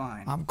just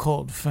fine. I'm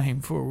called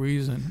Fame for a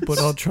reason, but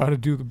I'll try to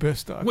do the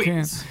best I Wait,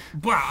 can.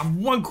 Bob,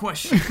 one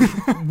question.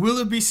 Will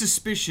it be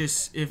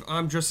suspicious if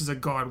I'm dressed as a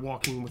guard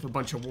walking with a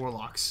bunch of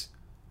warlocks?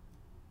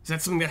 Is that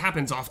something that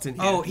happens often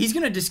here? Oh, he's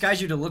gonna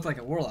disguise you to look like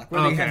a warlock,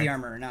 whether you have Okay. the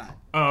armor or not.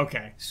 Oh,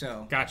 okay.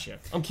 So Gotcha.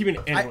 I'm keeping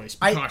it anyways.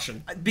 I-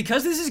 Precaution.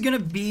 because this is going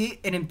to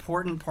be an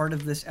important part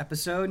of this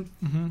episode,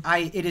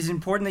 it is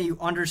important that you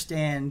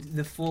understand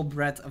the full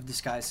breadth of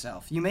disguise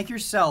self. You make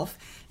yourself,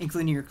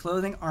 including your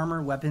clothing,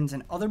 armor, weapons,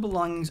 and other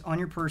belongings on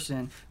your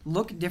person,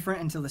 look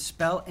different until the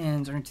spell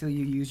ends or until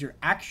you use your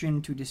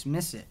action to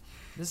dismiss it.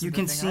 This is You the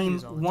can thing I seem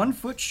use all the 1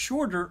 foot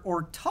shorter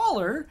or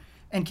taller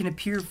and can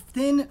appear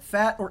thin,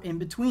 fat, or in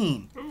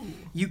between.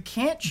 You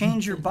can't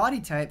change your body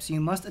type, so you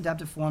must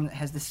adapt a form that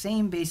has the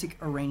same basic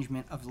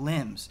arrangement of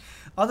limbs.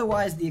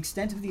 Otherwise, the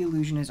extent of the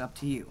illusion is up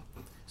to you.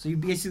 So you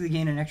basically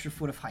gain an extra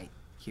foot of height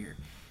here.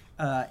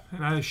 And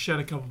I shed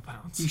a couple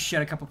pounds. You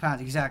shed a couple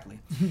pounds, exactly.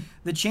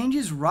 The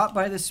changes wrought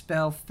by the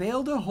spell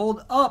fail to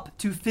hold up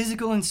to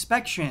physical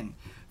inspection.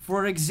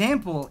 For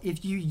example,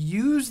 if you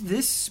use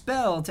this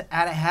spell to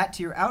add a hat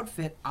to your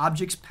outfit,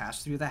 objects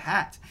pass through the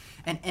hat.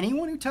 And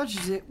anyone who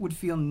touches it would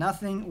feel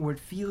nothing or would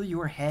feel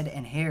your head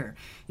and hair.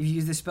 If you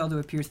use this spell to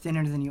appear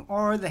thinner than you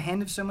are, the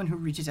hand of someone who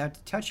reaches out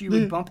to touch you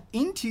would bump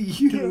into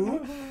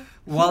you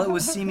while it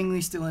was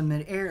seemingly still in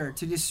midair.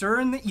 To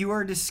discern that you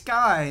are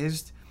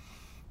disguised,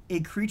 a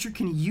creature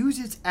can use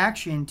its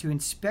action to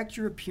inspect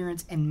your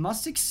appearance and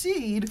must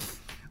succeed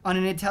on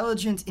an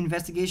intelligence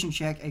investigation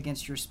check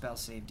against your spell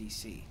save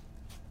DC.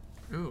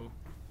 Ooh.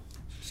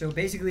 So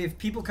basically, if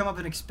people come up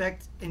and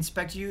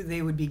inspect you,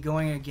 they would be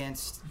going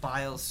against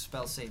Bile's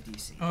spell save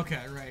DC. Okay,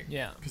 right.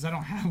 Yeah. Because I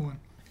don't have one.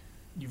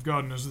 You've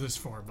gotten us this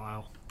far,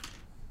 Bile.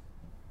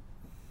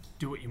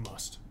 Do what you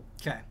must.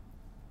 Okay.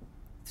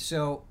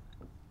 So,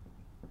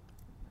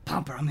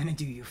 Pomper, I'm gonna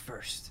do you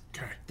first.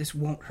 Okay. This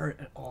won't hurt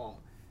at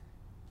all.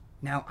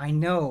 Now, I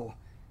know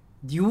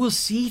you will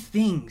see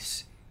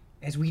things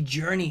as we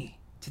journey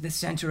to the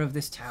center of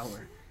this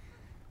tower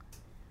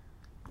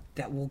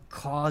that will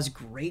cause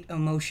great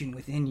emotion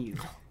within you.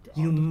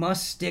 You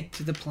must stick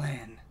to the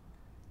plan.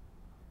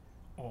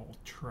 I'll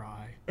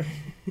try.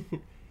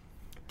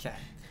 Okay.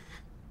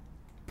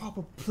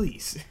 Papa,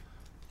 please.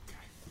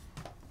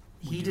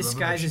 He do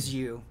disguises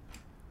you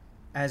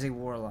as a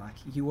warlock.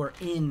 You are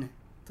in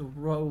the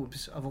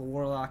robes of a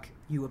warlock.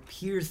 You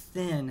appear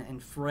thin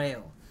and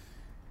frail.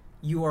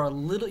 You are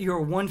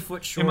 1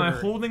 foot shorter. Am I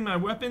holding my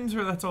weapons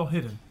or that's all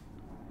hidden?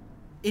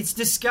 It's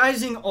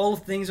disguising all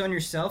things on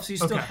yourself, so you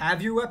still Okay.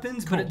 have your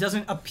weapons, but Cool. it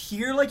doesn't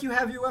appear like you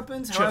have your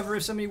weapons. Sure. However,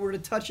 if somebody were to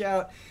touch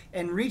out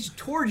and reach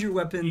towards your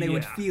weapon, they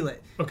would Yeah. feel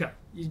it. Okay.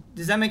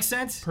 Does that make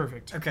sense?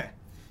 Perfect. Okay.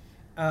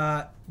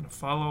 I'm gonna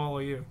follow all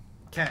of you.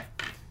 Okay.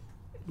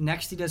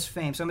 Next, he does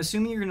fame. So I'm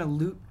assuming you're gonna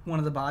loot one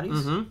of the bodies.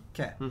 Mm-hmm.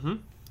 Okay.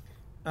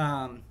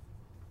 Mm-hmm.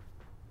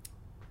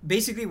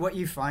 Basically, what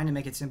you find to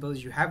make it simple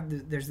is you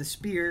have there's the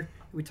spear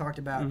we talked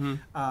about.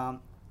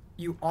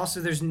 You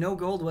also there's no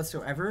gold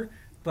whatsoever,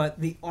 but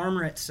the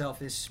armor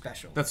itself is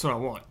special. That's what I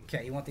want.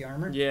 Okay, you want the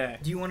armor? Yeah.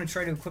 Do you want to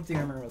try to equip the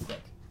armor real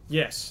quick?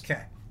 Yes.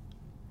 Okay.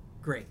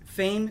 Great.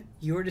 Fame,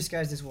 you're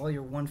disguised as well.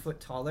 You're 1 foot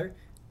taller.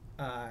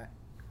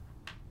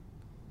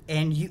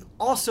 And you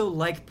also,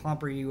 like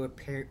Pomper, you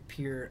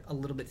appear a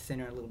little bit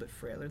thinner, a little bit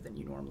frailer than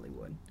you normally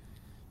would.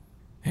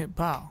 Hey,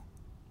 pal.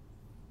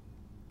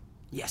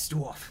 Yes,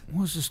 dwarf.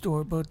 What's the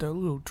story about that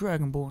little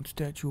dragonborn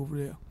statue over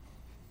there?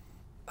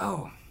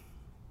 Oh.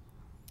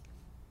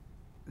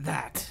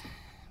 That.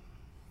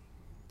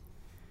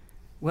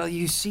 Well,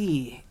 you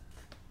see,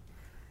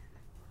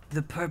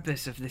 the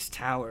purpose of this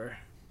tower,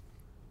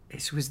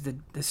 this was the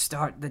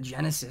start, the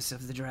genesis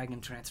of the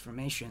dragon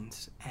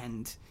transformations,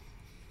 and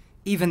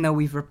even though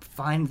we've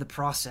refined the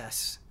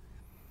process,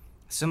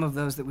 some of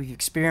those that we've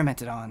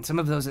experimented on, some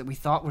of those that we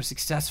thought were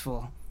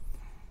successful,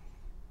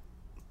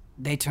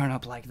 they turn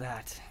up like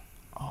that.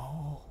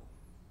 Oh,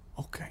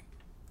 okay.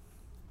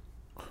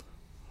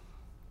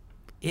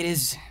 It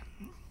is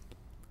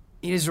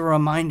a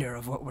reminder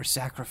of what we're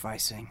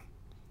sacrificing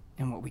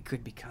and what we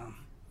could become.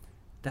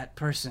 That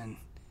person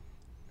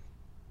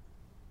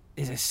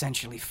is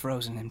essentially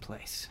frozen in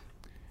place.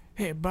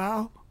 Hey,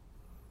 Bao,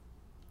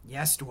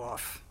 Yes,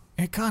 dwarf.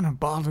 it kind of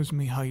bothers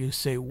me how you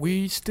say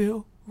we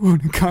still,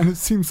 when it kind of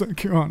seems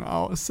like you're on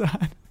our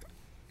side.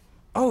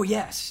 Oh,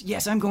 yes,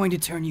 I'm going to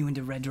turn you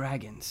into red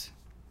dragons.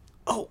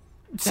 Oh,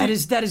 That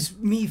is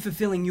me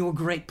fulfilling your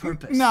great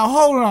purpose. now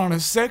hold on a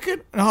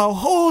second. Now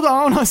hold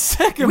on a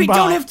second, We Bao.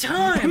 don't have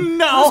time.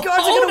 No, Those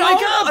guards are hold gonna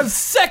wake on up. a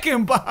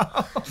second,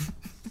 Bao.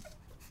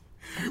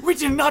 We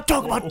did not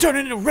talk about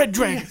turning into red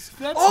dragons.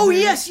 Oh,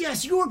 yes,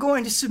 you are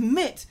going to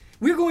submit.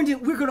 We're going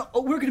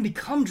to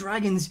become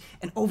dragons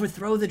and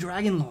overthrow the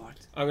Dragon Lord.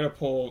 I'm gonna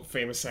pull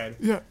Fame aside.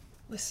 Yeah.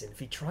 Listen, if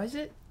he tries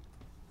it,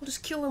 we'll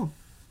just kill him.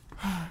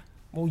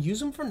 We'll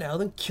use him for now,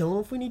 then kill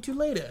him if we need to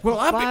later. Well,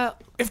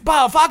 if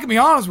I can be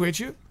honest with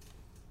you,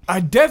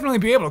 I'd definitely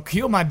be able to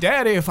kill my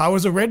daddy if I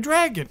was a red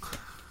dragon.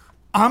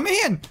 I'm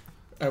in.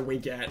 I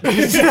wink at.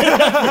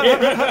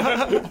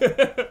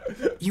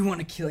 You want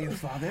to kill your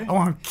father? I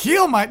want to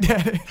kill my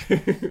daddy.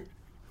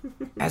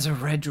 As a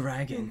red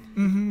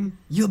dragon,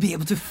 you'll be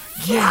able to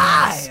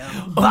fly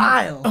a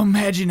mile.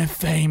 Imagine if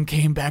Fame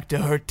came back to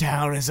her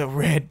town as a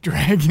red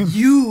dragon.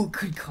 You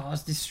could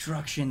cause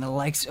destruction, the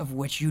likes of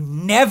which you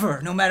never,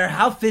 no matter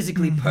how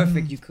physically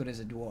perfect you could as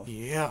a dwarf.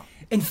 Yeah.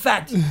 In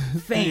fact,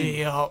 Fame,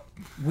 Yeah.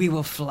 we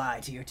will fly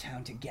to your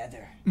town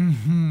together.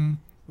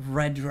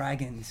 Red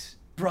dragons,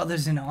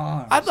 brothers in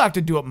arms. I'd like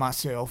to do it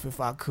myself if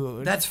I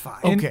could. That's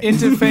fine. Okay.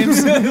 Into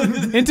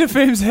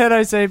Fame's head,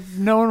 I say,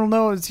 no one will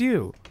know it's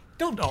you.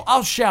 Don't.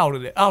 I'll shout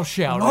at it. I'll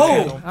shout Oh.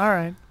 at it. All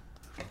right.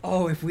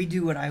 Oh, if we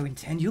do what I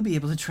intend, you'll be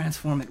able to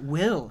transform at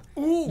will.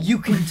 You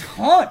can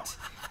taunt.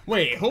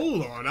 Wait,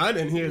 hold on. I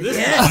didn't hear this.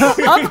 Yes.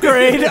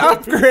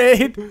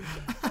 Upgrade.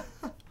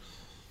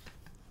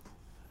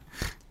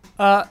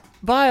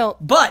 Bile,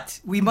 But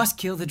we must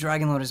kill the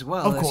Dragon Lord as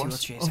well. Of else he will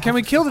course. chase can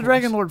we after kill us. the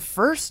Dragon Lord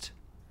first?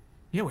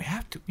 Yeah, we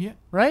have to. Yeah.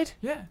 Right?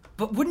 Yeah.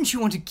 But wouldn't you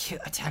want to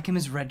attack him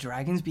as red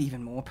dragons, be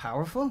even more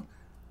powerful?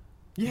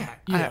 Yeah.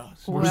 Yeah.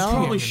 He Well-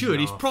 probably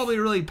should. He's probably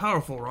really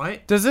powerful,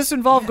 right? Does this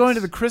involve going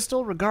to Yes. the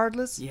crystal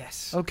regardless?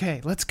 Yes.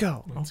 Okay, let's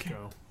go. Let's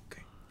go.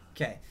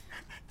 Okay.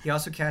 He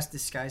also casts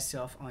Disguise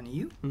Self on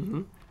you.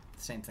 Mm-hmm.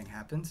 The same thing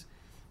happens.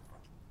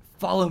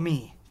 Follow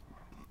me.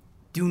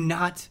 Do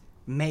not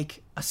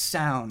make a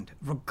sound,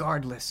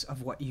 regardless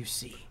of what you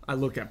see. I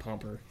look at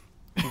Pomper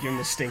and give him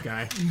the stink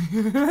eye.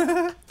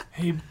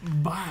 Hey,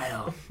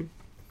 Bile.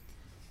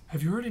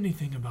 Have you heard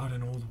anything about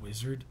an old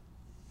wizard?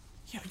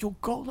 Yeah,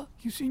 Yogala.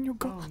 You seen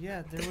Yogala? Oh,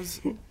 yeah, there was...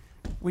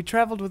 We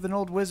traveled with an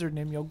old wizard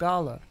named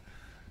Yogala.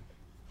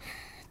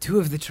 Two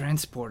of the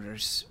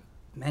transporters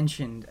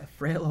mentioned a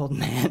frail old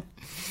man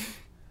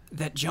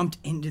that jumped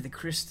into the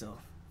crystal.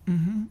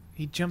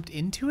 He jumped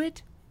into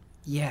it?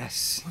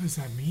 Yes. What does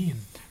that mean?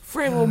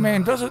 Frail old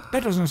man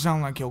that doesn't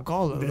sound like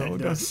Yogala though.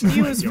 Does it?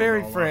 He was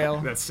very frail.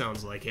 That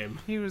sounds like him.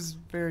 He was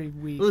very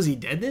weak. Was he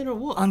dead then or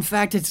what? In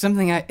fact, it's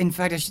something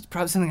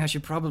I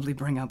should probably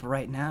bring up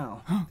right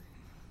now.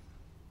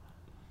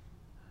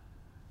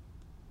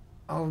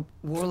 Our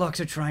warlocks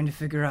are trying to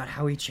figure out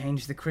how he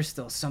changed the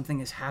crystal. Something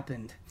has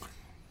happened.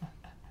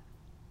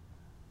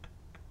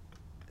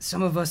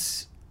 Some of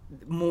us,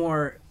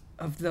 more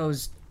of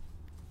those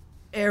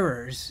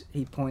errors,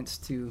 he points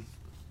to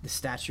the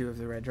statue of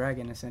the red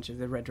dragon, essentially,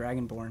 the red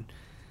dragonborn.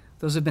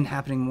 Those have been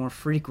happening more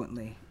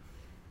frequently.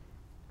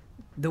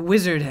 The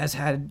wizard has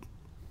had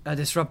a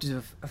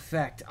disruptive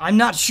effect. I'm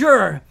not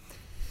sure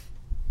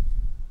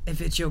if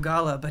it's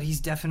Yogala, but he's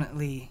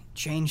definitely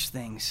changed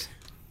things.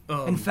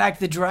 In fact,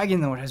 the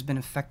Dragon Lord has been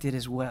affected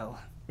as well.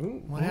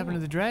 What happened to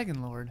the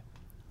Dragon Lord?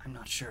 I'm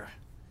not sure.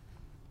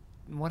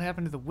 And what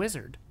happened to the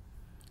wizard?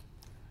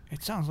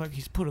 It sounds like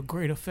he's put a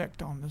great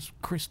effect on this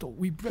crystal.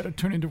 We better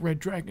turn into red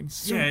dragons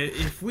soon. Yeah,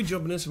 if we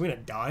jump in this, we're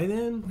gonna die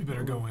then? We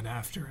better go in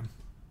after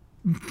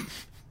him.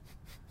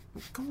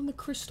 Go in the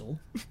crystal.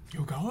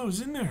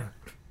 Yogala's in there.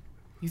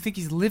 You think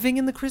he's living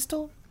in the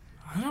crystal?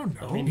 I don't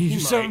know. mean, He He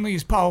certainly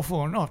is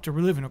powerful enough to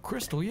live in a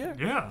crystal, yeah.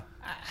 Yeah.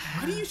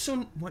 How do you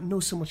know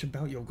so much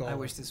about Yogala? I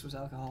wish this was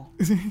alcohol.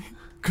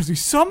 Because he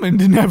summoned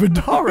an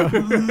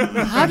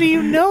Avadara. How do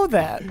you know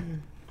that?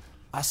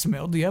 I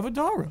smelled the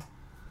Avadara.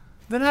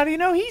 Then how do you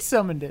know he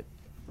summoned it?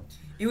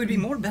 It would be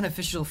more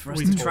beneficial for us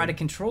We to told try to him.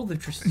 control the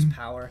crystal's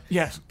power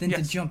Yes. than to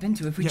yes. jump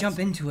into it. If we Yes. jump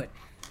into it,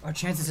 our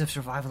chances of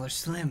survival are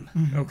slim.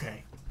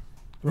 Okay.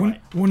 We're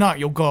not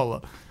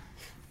Yogala.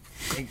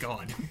 Thank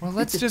God. Well,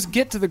 let's just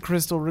get to the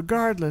crystal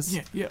regardless.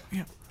 Yeah.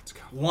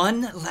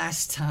 One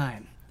last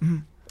time.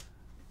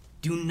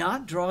 Do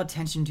not draw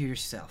attention to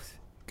yourself.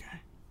 Okay.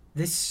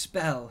 This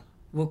spell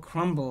will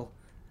crumble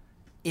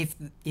if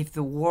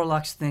the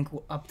warlocks think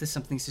we're up to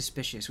something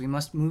suspicious. We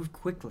must move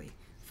quickly.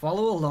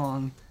 Follow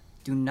along.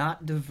 Do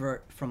not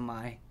divert from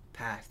my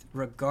path,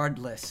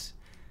 regardless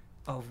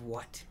of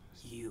what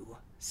you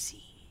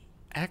see.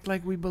 Act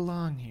like we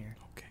belong here.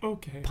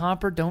 Okay.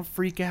 Pomper, don't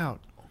freak out.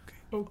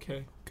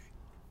 Okay.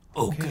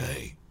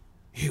 Okay.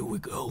 Here we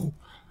go.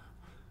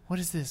 What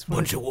is this?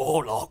 Bunch of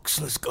warlocks.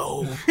 Let's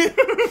go.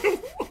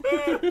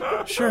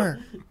 Sure.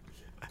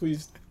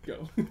 Please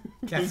go.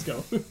 Please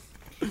go.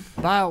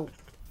 Wow.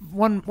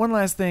 One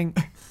last thing.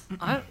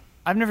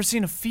 I've never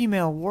seen a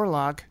female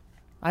warlock.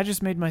 I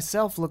just made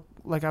myself look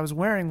like I was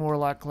wearing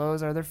warlock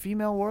clothes. Are there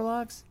female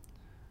warlocks?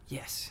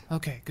 Yes,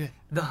 Okay, good.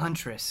 the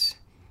Huntress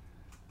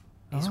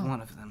is Oh.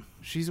 one of them.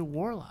 She's a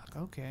warlock.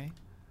 Okay.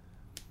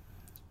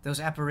 Those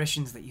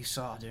apparitions that you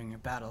saw during your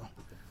battle,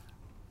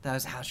 that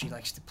is how she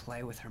likes to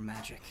play with her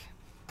magic.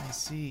 I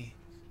see.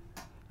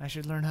 I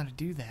should learn how to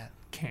do that.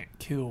 Can't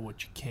kill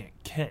what you can't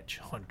catch,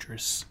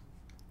 Huntress.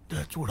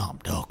 That's what I'm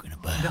talking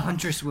about. The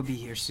Huntress will be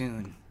here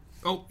soon.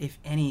 Oh. If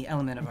any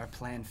element of our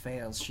plan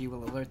fails, she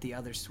will alert the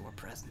others to our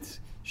presence.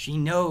 She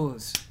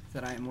knows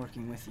that I am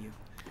working with you.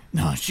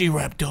 Nah, she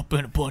wrapped up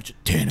in a bunch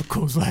of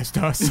tentacles last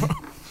I saw.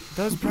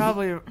 Those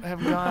probably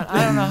have gone.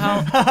 I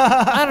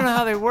don't know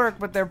how they work,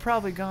 but they're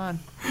probably gone.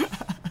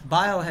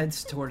 Bile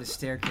heads toward a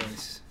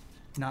staircase,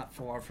 not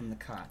far from the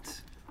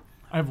cots.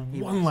 I have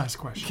one last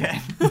question. Okay.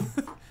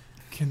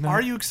 Can that,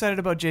 Are you excited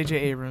about J.J.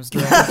 Abrams? Can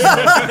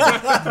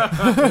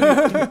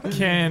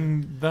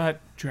that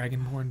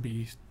Dragonborn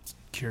be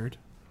cured?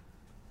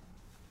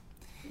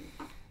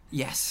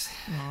 Yes.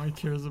 Oh, he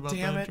cares about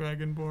Damn that it.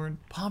 Dragonborn.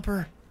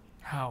 Pomper.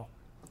 How?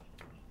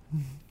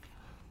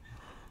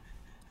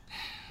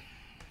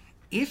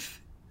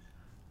 If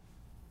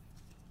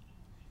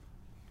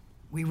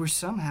we were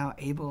somehow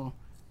able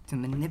to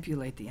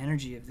manipulate the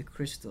energy of the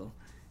crystal,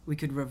 we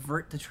could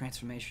revert the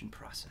transformation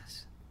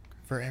process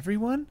For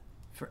everyone?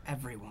 for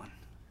everyone.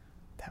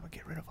 That would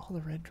get rid of all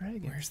the red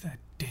dragons. Where's that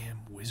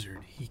damn wizard?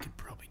 He could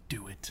probably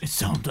do it. It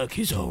sounds like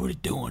he's already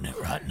doing it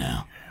right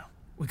now.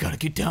 We gotta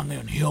get down there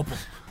and help him.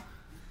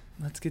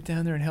 Let's get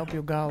down there and help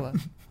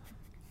Yogala.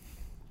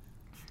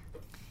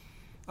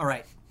 All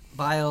right,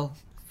 Bile,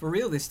 for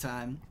real this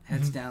time,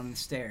 heads down the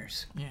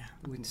stairs, Yeah,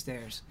 wooden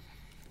stairs.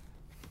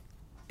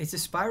 It's a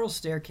spiral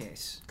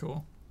staircase,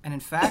 cool. and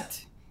in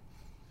fact,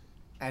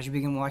 as you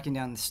begin walking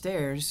down the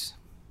stairs,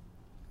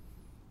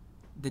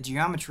 the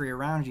geometry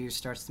around you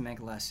starts to make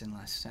less and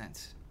less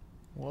sense.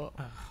 Whoa.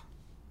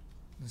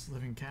 This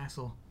living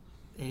castle.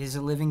 It is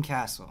a living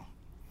castle.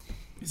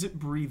 Is it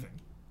breathing?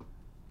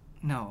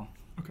 No.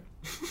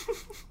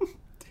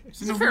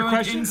 It's a fair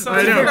question.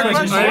 I know.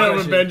 I know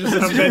when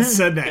Ben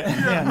said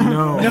that.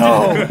 No.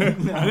 I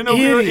didn't know if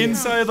we were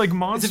inside like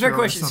monster. It's a fair or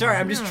question. Sorry,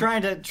 I'm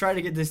something. just trying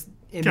to get this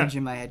image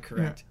in my head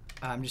correct.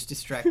 I'm just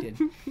distracted.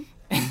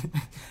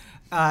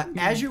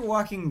 As you're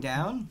walking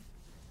down,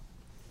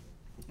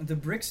 the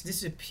bricks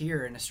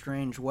disappear in a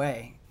strange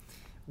way,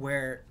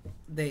 where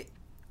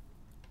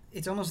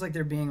it's almost like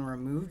they're being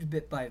removed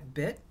bit by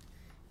bit,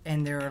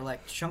 and there are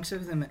like chunks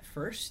of them at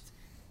first,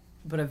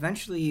 but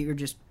eventually you're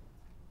just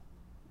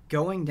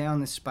going down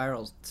this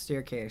spiral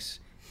staircase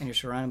and you're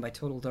surrounded by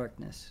total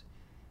darkness.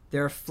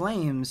 There are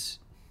flames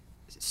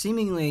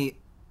seemingly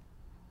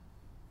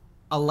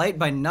alight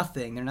by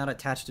nothing. They're not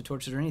attached to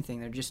torches or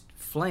anything. They're just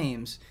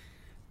flames.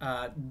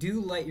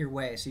 Do light your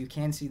way so you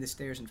can see the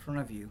stairs in front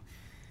of you.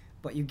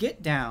 But you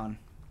get down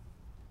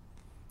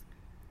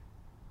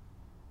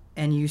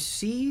and you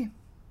see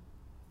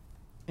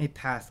a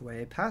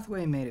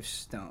pathway made of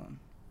stone.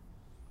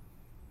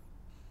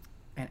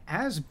 And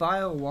as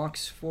Bile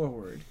walks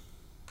forward,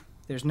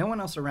 there's no one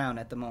else around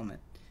at the moment.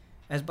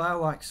 As Bile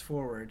walks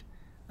forward,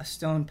 a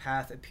stone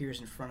path appears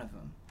in front of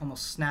him,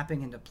 almost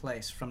snapping into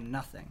place from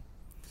nothing.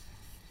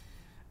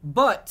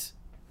 But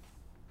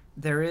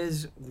there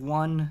is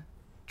one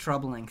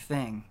troubling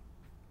thing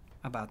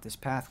about this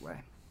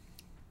pathway.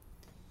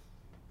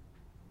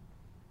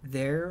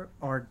 There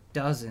are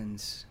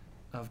dozens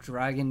of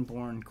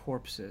dragonborn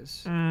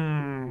corpses,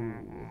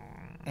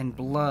 and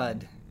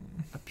blood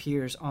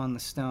appears on the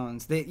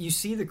stones. You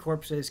see the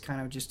corpses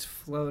kind of just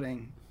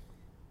floating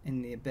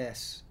in the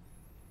abyss,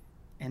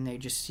 and they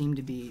just seem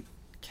to be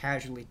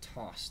casually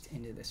tossed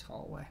into this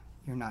hallway.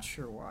 You're not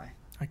sure why.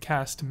 I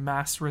cast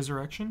mass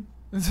resurrection.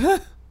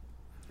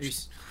 He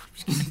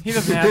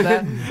doesn't have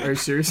that. Are you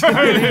serious?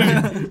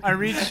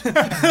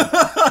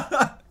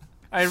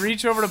 I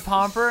reach over to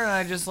Pomper and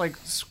I just like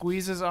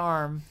squeeze his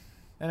arm,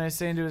 and I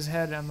say into his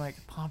head, I'm like,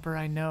 Pomper,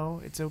 I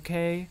know it's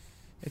okay.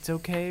 It's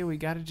okay. We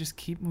gotta just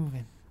keep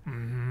moving.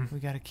 Mm-hmm. We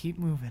gotta keep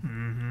moving.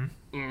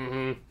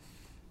 Mm-hmm.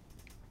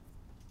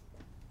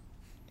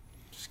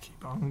 Just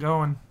keep on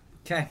going.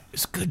 Okay.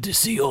 It's good to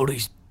see all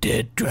these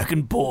dead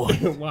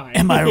Dragonborn. Why?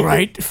 Am I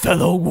right,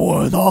 fellow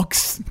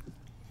warlocks?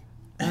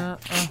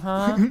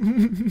 Uh-huh.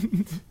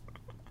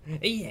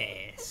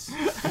 Yes.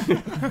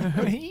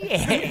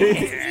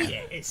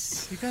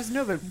 Yes. You guys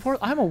know that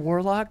I'm a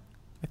warlock,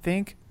 I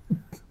think.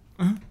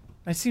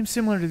 I seem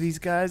similar to these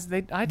guys.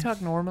 I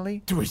talk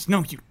normally. Twitch,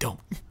 no, you don't.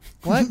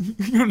 What?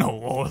 You're no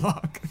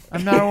warlock.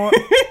 I'm not.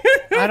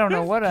 I don't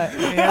know what I.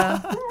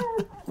 Yeah.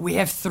 We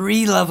have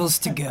 3 levels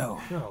to go.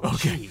 Oh,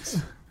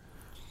 jeez.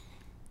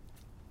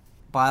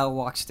 Bile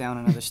walks down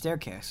another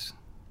staircase.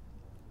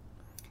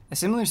 A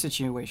similar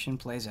situation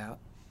plays out.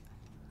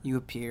 You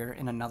appear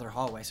in another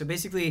hallway. So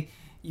basically,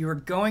 you were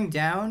going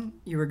down,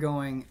 you were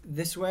going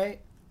this way,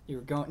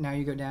 now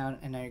you go down,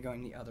 and now you're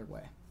going the other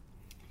way.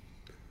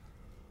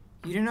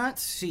 You do not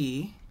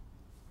see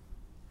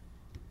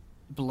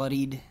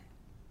bloodied,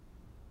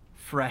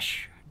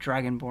 fresh,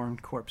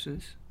 dragonborn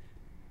corpses,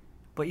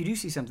 but you do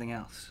see something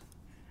else.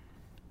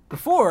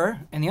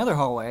 Before, in the other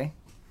hallway,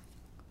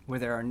 where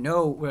there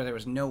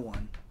was no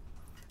one,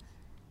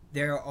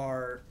 there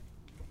are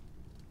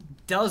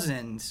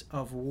dozens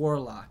of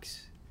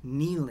warlocks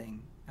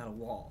kneeling at a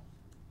wall.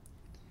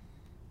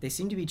 They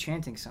seem to be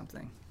chanting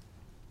something.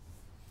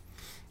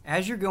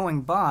 As you're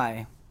going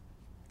by,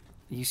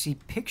 you see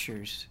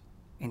pictures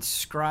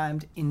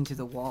inscribed into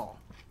the wall.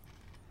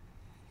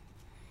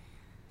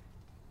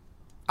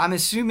 I'm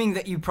assuming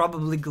that you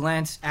probably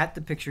glance at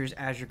the pictures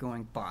as you're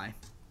going by.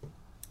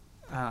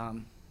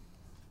 And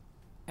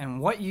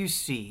what you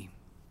see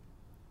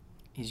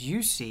is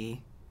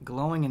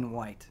glowing in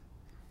white,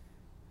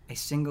 a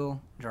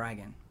single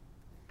dragon.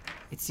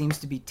 It seems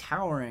to be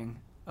towering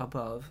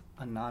above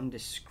a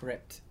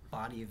nondescript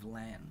body of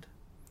land.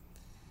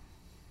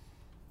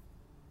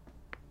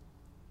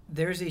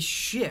 There's a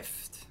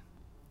shift,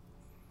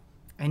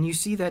 and you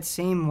see that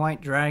same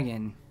white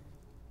dragon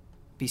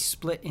be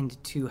split into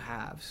 2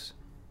 halves,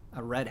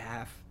 a red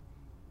half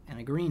and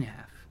a green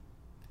half.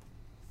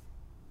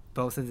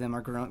 Both of them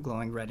are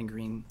glowing red and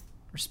green,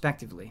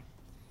 respectively.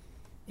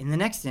 In the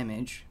next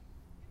image,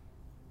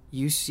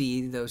 you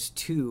see those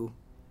 2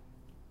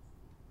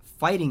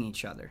 fighting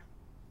each other.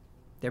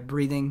 They're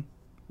breathing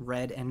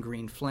red and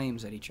green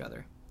flames at each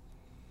other.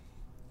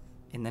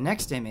 In the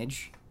next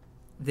image,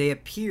 they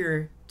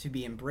appear to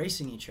be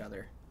embracing each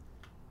other,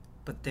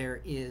 but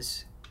there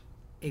is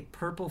a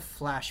purple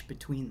flash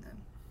between them.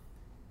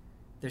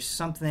 There's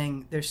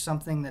something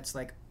that's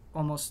like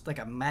almost like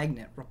a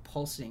magnet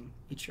repulsing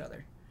each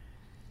other.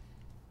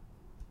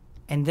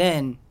 And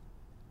then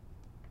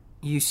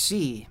you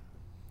see,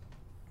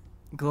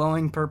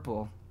 glowing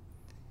purple,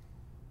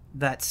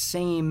 that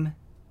same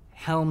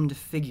helmed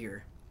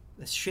figure,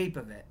 the shape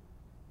of it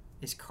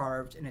is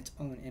carved in its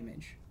own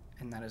image.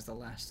 And that is the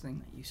last thing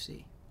that you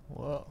see.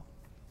 Whoa.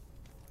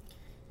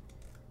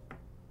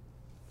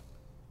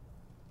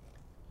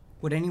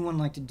 Would anyone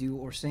like to do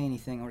or say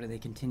anything, or do they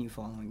continue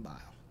following Bile?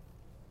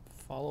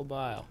 Follow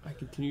Bile. I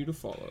continue to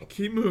follow.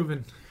 Keep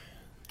moving.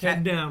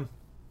 Head down.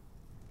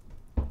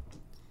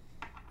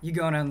 You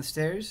go down the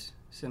stairs,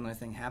 similar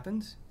thing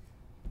happens.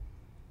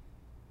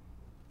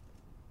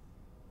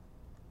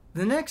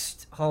 The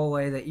next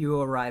hallway that you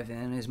arrive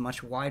in is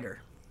much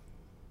wider.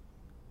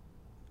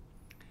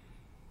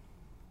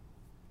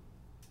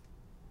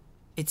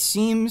 It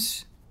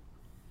seems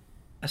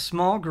a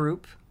small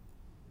group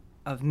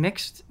of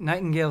mixed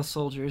Nightingale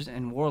soldiers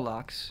and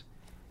warlocks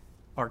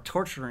are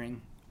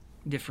torturing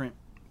different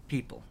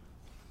people.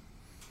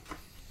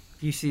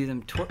 You see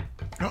them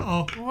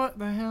Uh-oh. What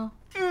the hell?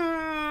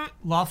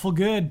 Lawful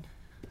good.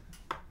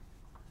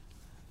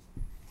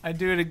 I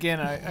do it again.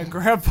 I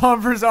grab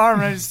Pomper's arm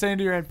and I just say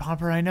into your head,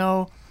 Pomper, I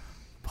know.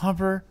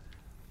 Pomper,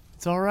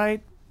 it's all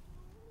right.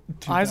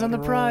 Eyes on the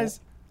prize.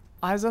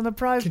 Eyes on the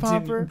prize,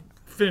 Pomper.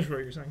 Finish what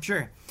you're saying.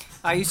 Sure.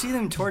 You see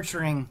them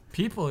torturing,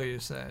 People, you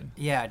said.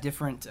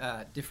 different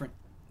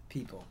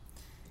people.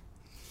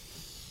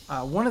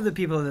 One of the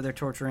people that they're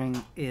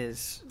torturing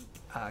is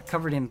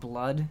covered in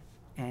blood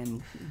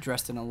and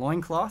dressed in a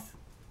loincloth.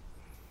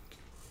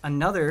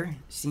 Another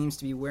seems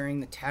to be wearing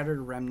the tattered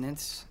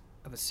remnants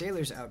of a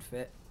sailor's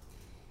outfit.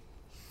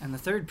 And the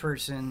third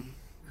person,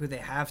 who they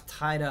have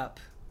tied up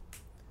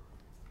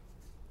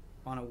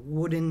on a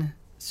wooden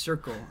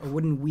circle, a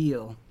wooden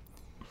wheel,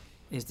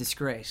 is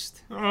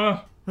disgraced. They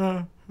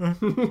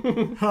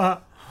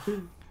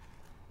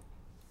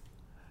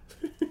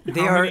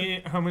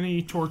How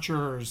many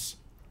torturers?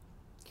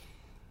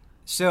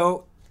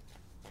 So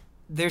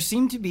there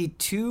seem to be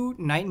 2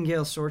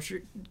 Nightingale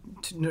sorcerers.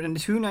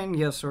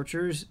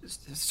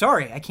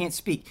 Sorry, I can't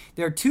speak.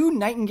 There are 2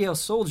 Nightingale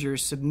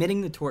soldiers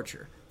submitting the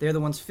torture. They're the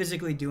ones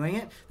physically doing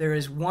it. There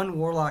is 1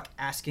 warlock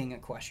asking a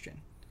question,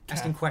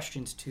 asking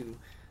questions to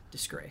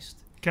disgraced.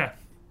 Okay.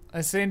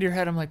 I say into your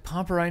head, I'm like,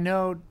 Pomper, I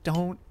know.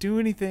 Don't do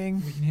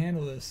anything. We can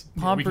handle this.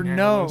 Pomper, can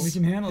no. handle this. We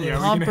can handle Yeah,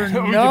 this. Pomper, we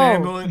can no.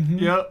 handle it.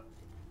 Yep.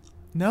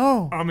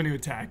 No. I'm going to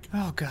attack.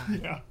 Oh,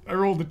 God. Yeah. I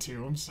rolled a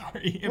 2. I'm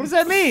sorry. What does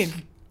that mean?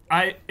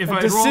 If A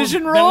I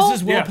decision rolled, That roll? was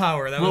his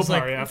willpower. Yeah, That was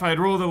willpower, like yeah. If I had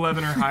rolled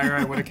 11 or higher,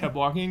 I would have kept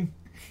walking.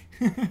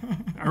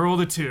 I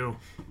rolled a 2.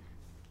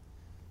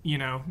 You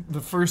know,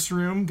 the first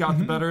room got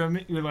the better of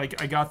me.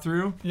 Like, I got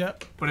through,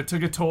 Yep. but it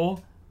took a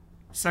toll.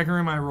 Second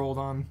room I rolled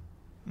on.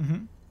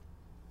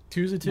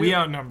 Two's a two. We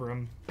outnumber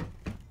him.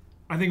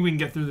 I think we can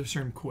get through this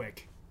room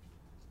quick.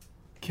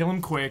 Kill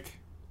him quick.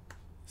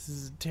 This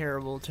is a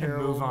terrible, move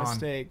terrible on.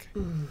 mistake.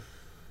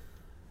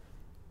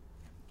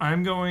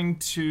 I'm going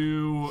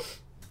to...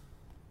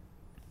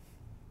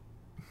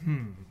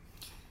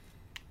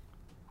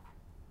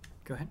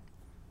 Go ahead.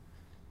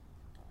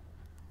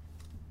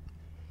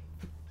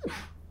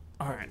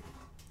 Alright.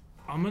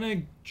 I'm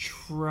gonna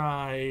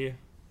try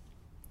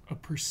a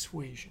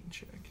persuasion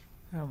check.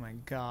 Oh my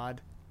god.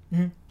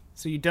 Mhm.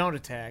 So you don't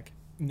attack.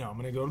 No, I'm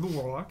gonna go to the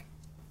warlock.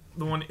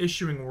 The one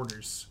issuing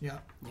orders. Yeah.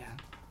 Yeah.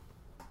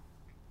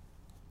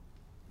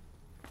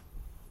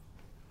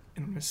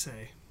 And I'm gonna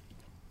say...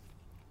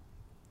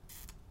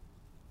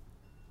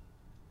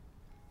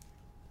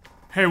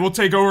 Hey, we'll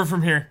take over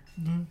from here.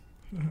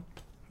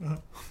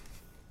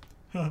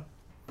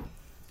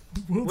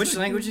 Which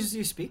languages do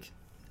you speak?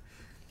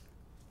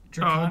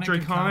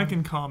 Draconic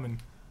and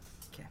common.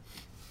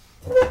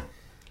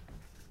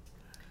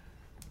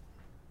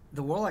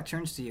 The warlock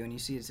turns to you and you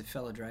see it's a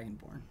fellow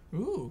dragonborn.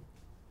 Ooh.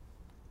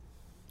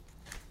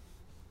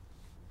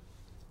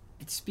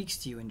 It speaks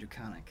to you in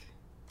Draconic.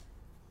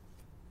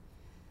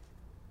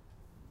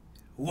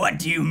 What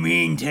do you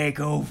mean, take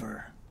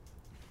over?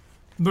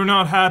 They're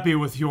not happy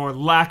with your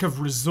lack of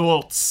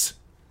results.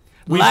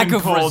 We've Lack been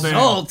of called in.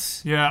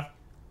 results? Yeah.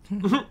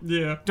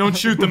 Yeah. Don't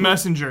shoot the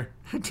messenger.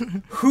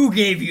 Who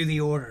gave you the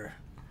order?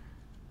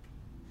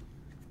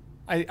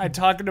 I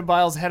talk into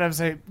Bile's head. I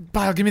say,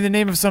 Bile, give me the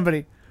name of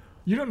somebody.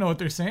 You don't know what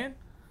they're saying?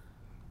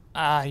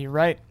 Ah, you're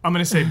right. I'm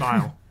gonna say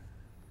Bile.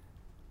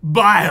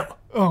 Bile!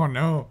 Oh,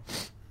 no.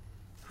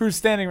 Who's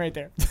standing right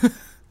there?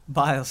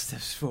 Bile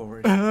steps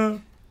forward.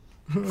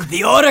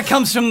 The order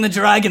comes from the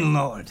Dragon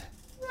Lord.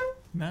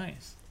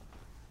 Nice.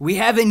 We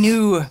have a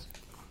new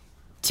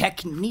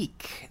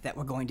technique that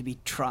we're going to be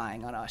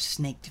trying on our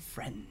snaked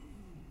friend.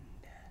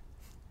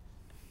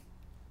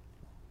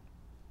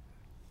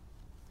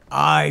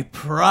 I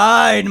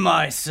pride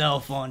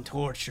myself on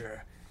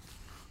torture.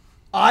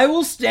 I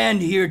will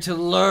stand here to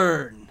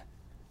learn.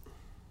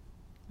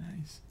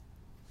 Nice.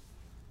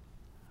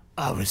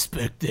 I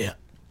respect that.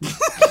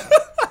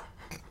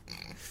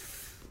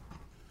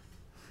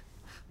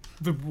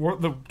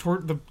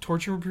 The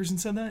torture person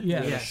said that?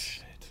 Yeah. Yeah.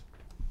 Shit.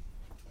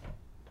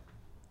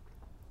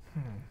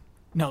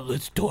 Now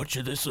let's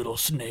torture this little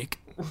snake.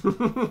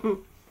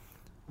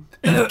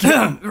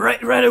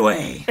 right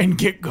away. And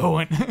get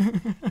going.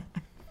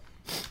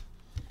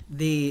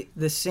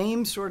 The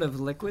same sort of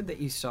liquid that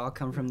you saw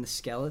come from the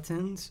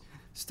skeletons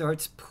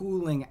starts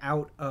pooling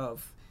out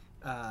of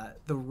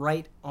the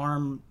right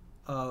arm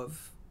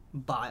of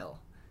Bile,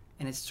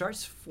 and it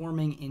starts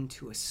forming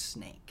into a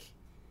snake.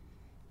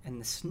 And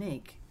the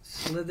snake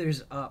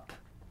slithers up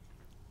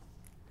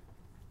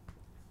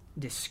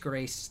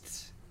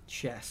Disgraced's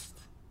chest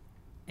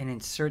and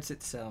inserts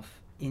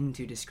itself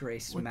into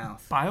Disgraced's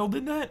mouth. Bile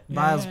did that?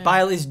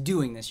 Bile is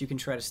doing this. You can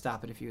try to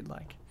stop it if you'd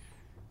like.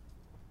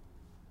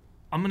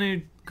 I'm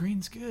gonna...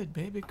 Green's good,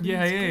 baby. Green's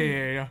Yeah.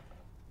 good.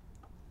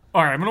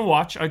 Alright, I'm gonna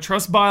watch. I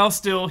trust Bile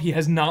still. He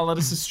has not led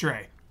us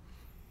astray.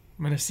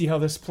 I'm gonna see how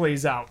this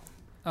plays out.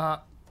 I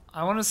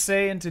want to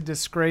say into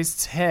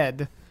Disgraced's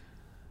head,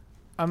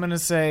 I'm going to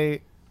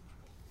say,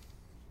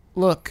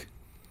 look,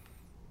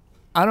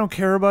 I don't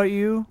care about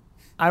you.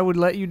 I would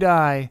let you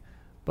die.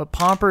 But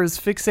Pomper is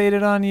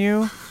fixated on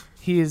you.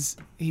 He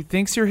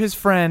thinks you're his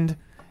friend.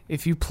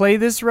 If you play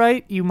this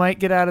right, you might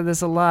get out of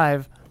this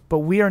alive. But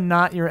we are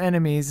not your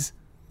enemies.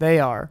 They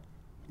are.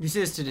 You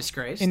say this to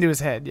Disgraced? Into his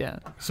head, yeah.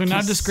 So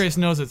now Disgrace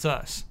knows it's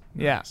us.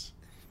 Yeah.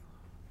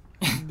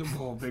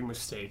 Oh, big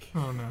mistake.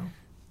 Oh, no.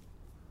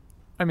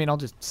 I mean, I'll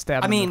just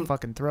stab him in the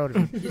fucking throat.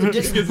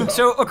 If he...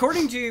 So,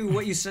 according to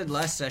what you said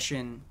last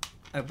session,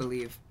 I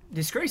believe,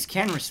 Disgrace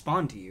can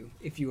respond to you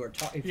if you are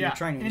if you're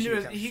trying to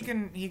initiate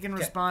conversation. he can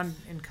respond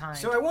in kind.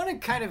 So I want to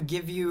kind of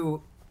give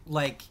you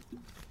like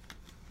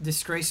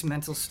Disgrace's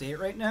mental state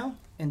right now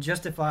and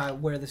justify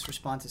where this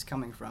response is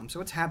coming from. So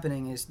what's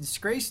happening is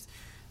Disgraced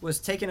was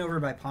taken over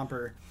by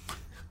Pomper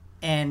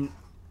and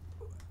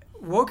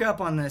woke up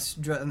on this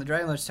on the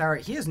Dragon Lord's Tower.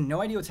 He has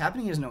no idea what's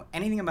happening. He doesn't know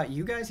anything about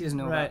you guys. He doesn't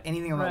know about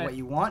anything about what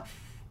you want.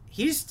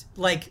 He's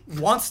like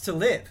wants to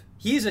live.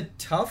 He's a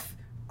tough,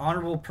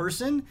 honorable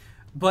person.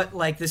 But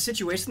like the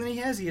situation that he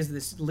has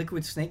this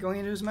liquid snake going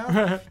into his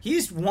mouth. He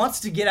just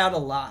wants to get out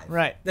alive.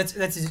 Right. That's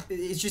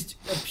it's just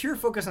a pure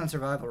focus on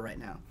survival right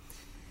now.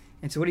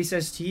 And so what he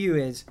says to you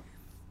is,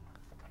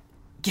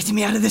 "Get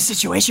me out of this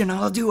situation, and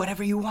I'll do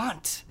whatever you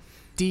want."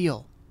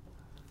 Deal.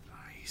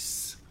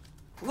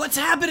 What's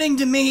happening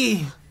to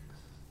me?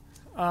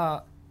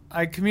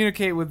 I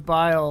communicate with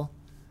Bile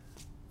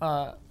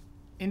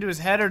into his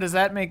head, or does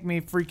that make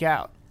me freak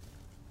out?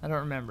 I don't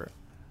remember.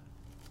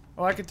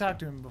 Oh, I could talk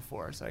to him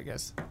before, so I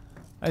guess.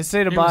 I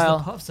say to It was Bile...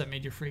 the puffs that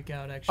made you freak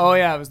out, actually. Oh,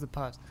 yeah, it was the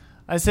puffs.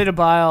 I say to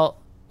Bile...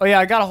 Oh, yeah,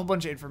 I got a whole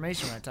bunch of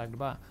information when I talked to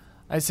Bile.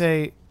 I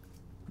say,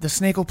 the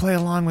snake will play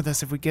along with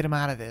us if we get him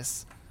out of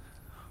this.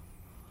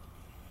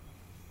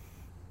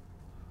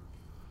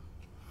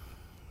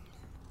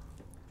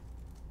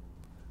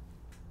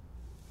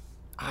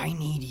 I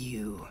need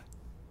you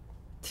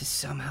to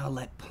somehow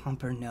let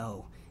Pomper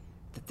know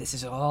that this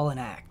is all an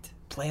act.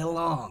 Play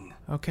along.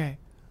 Okay,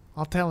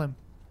 I'll tell him.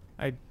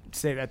 I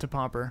say that to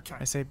Pomper. Okay.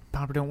 I say,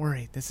 Pomper, don't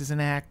worry. This is an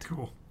act.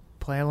 Cool.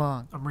 Play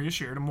along. I'm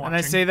reassured. I'm watching. And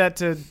I say that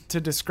to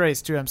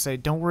Disgrace, too. I'm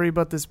saying, don't worry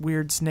about this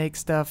weird snake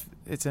stuff.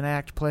 It's an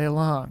act. Play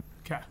along.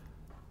 Okay.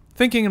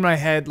 Thinking in my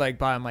head, like,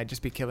 Bile might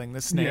just be killing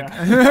the snake.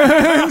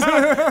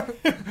 Yeah.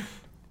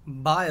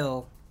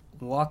 Bile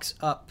walks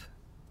up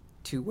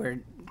to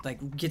where,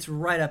 like, gets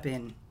right up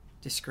in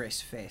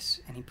Disgrace's face,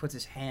 and he puts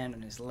his hand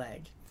on his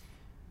leg,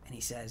 and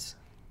he says,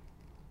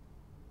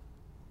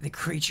 "The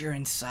creature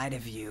inside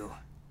of you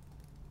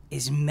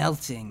is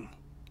melting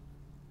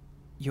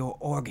your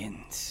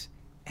organs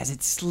as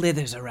it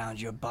slithers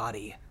around your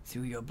body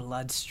through your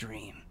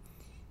bloodstream.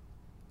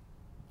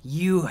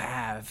 You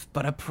have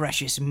but a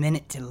precious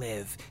minute to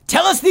live.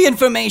 Tell us the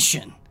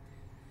information.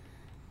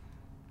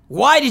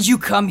 Why did you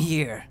come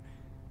here?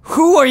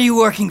 Who are you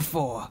working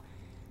for?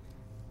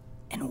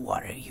 And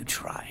what are you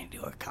trying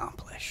to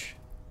accomplish?"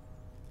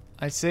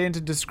 I say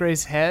into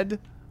Disgrace's head,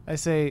 I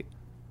say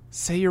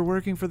you're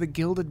working for the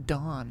Gilded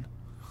Dawn.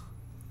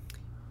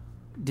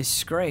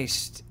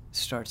 Disgraced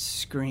starts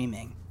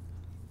screaming.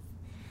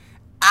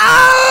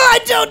 "Ah! I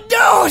don't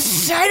know!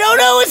 I don't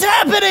know what's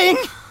happening!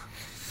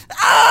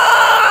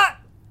 Ah!"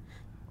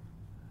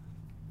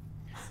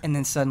 And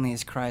then suddenly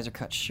his cries are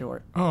cut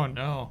short. Oh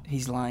no.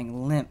 He's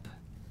lying limp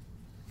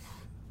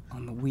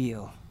on the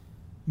wheel.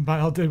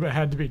 Bile did what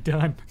had to be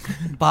done.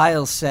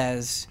 Bile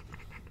says,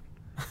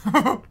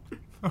 Oh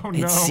no.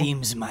 "It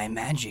seems my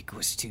magic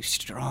was too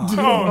strong."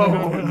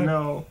 Oh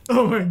no.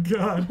 Oh my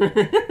god.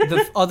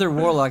 The other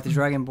warlock, the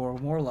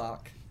Dragonborn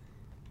warlock,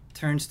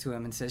 turns to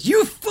him and says,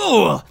 "You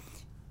fool!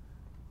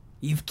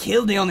 You've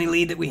killed the only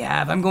lead that we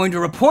have. I'm going to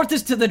report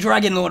this to the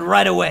Dragon Lord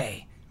right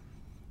away."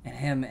 And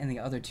him and the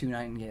other two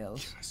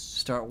Nightingales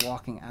start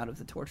walking out of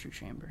the torture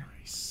chamber.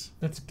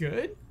 That's good.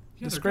 Yeah,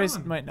 they're Disgrace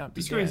gone. might not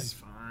be Disgrace dead. is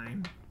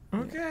fine.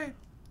 Okay.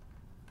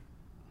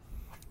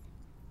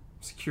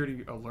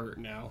 Security alert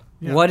now.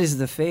 Yeah. What is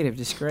the fate of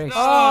Disgrace?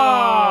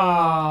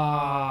 Ah.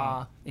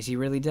 Is he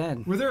really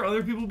dead? Were there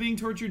other people being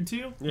tortured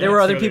too? Yeah, There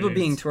were other that's what people it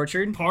being is.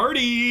 tortured.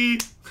 Party.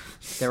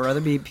 There were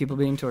other people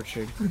being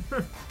tortured.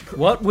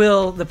 What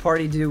will the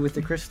party do with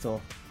the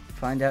crystal?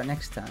 Find out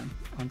next time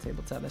on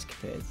Tabletop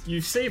Escapades.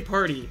 You say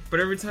party, but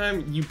every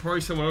time you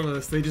party someone over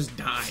this, they just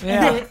die.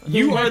 Yeah.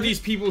 You are these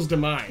people's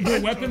demise.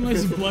 The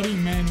weaponless bloody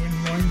men with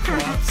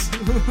loincloths.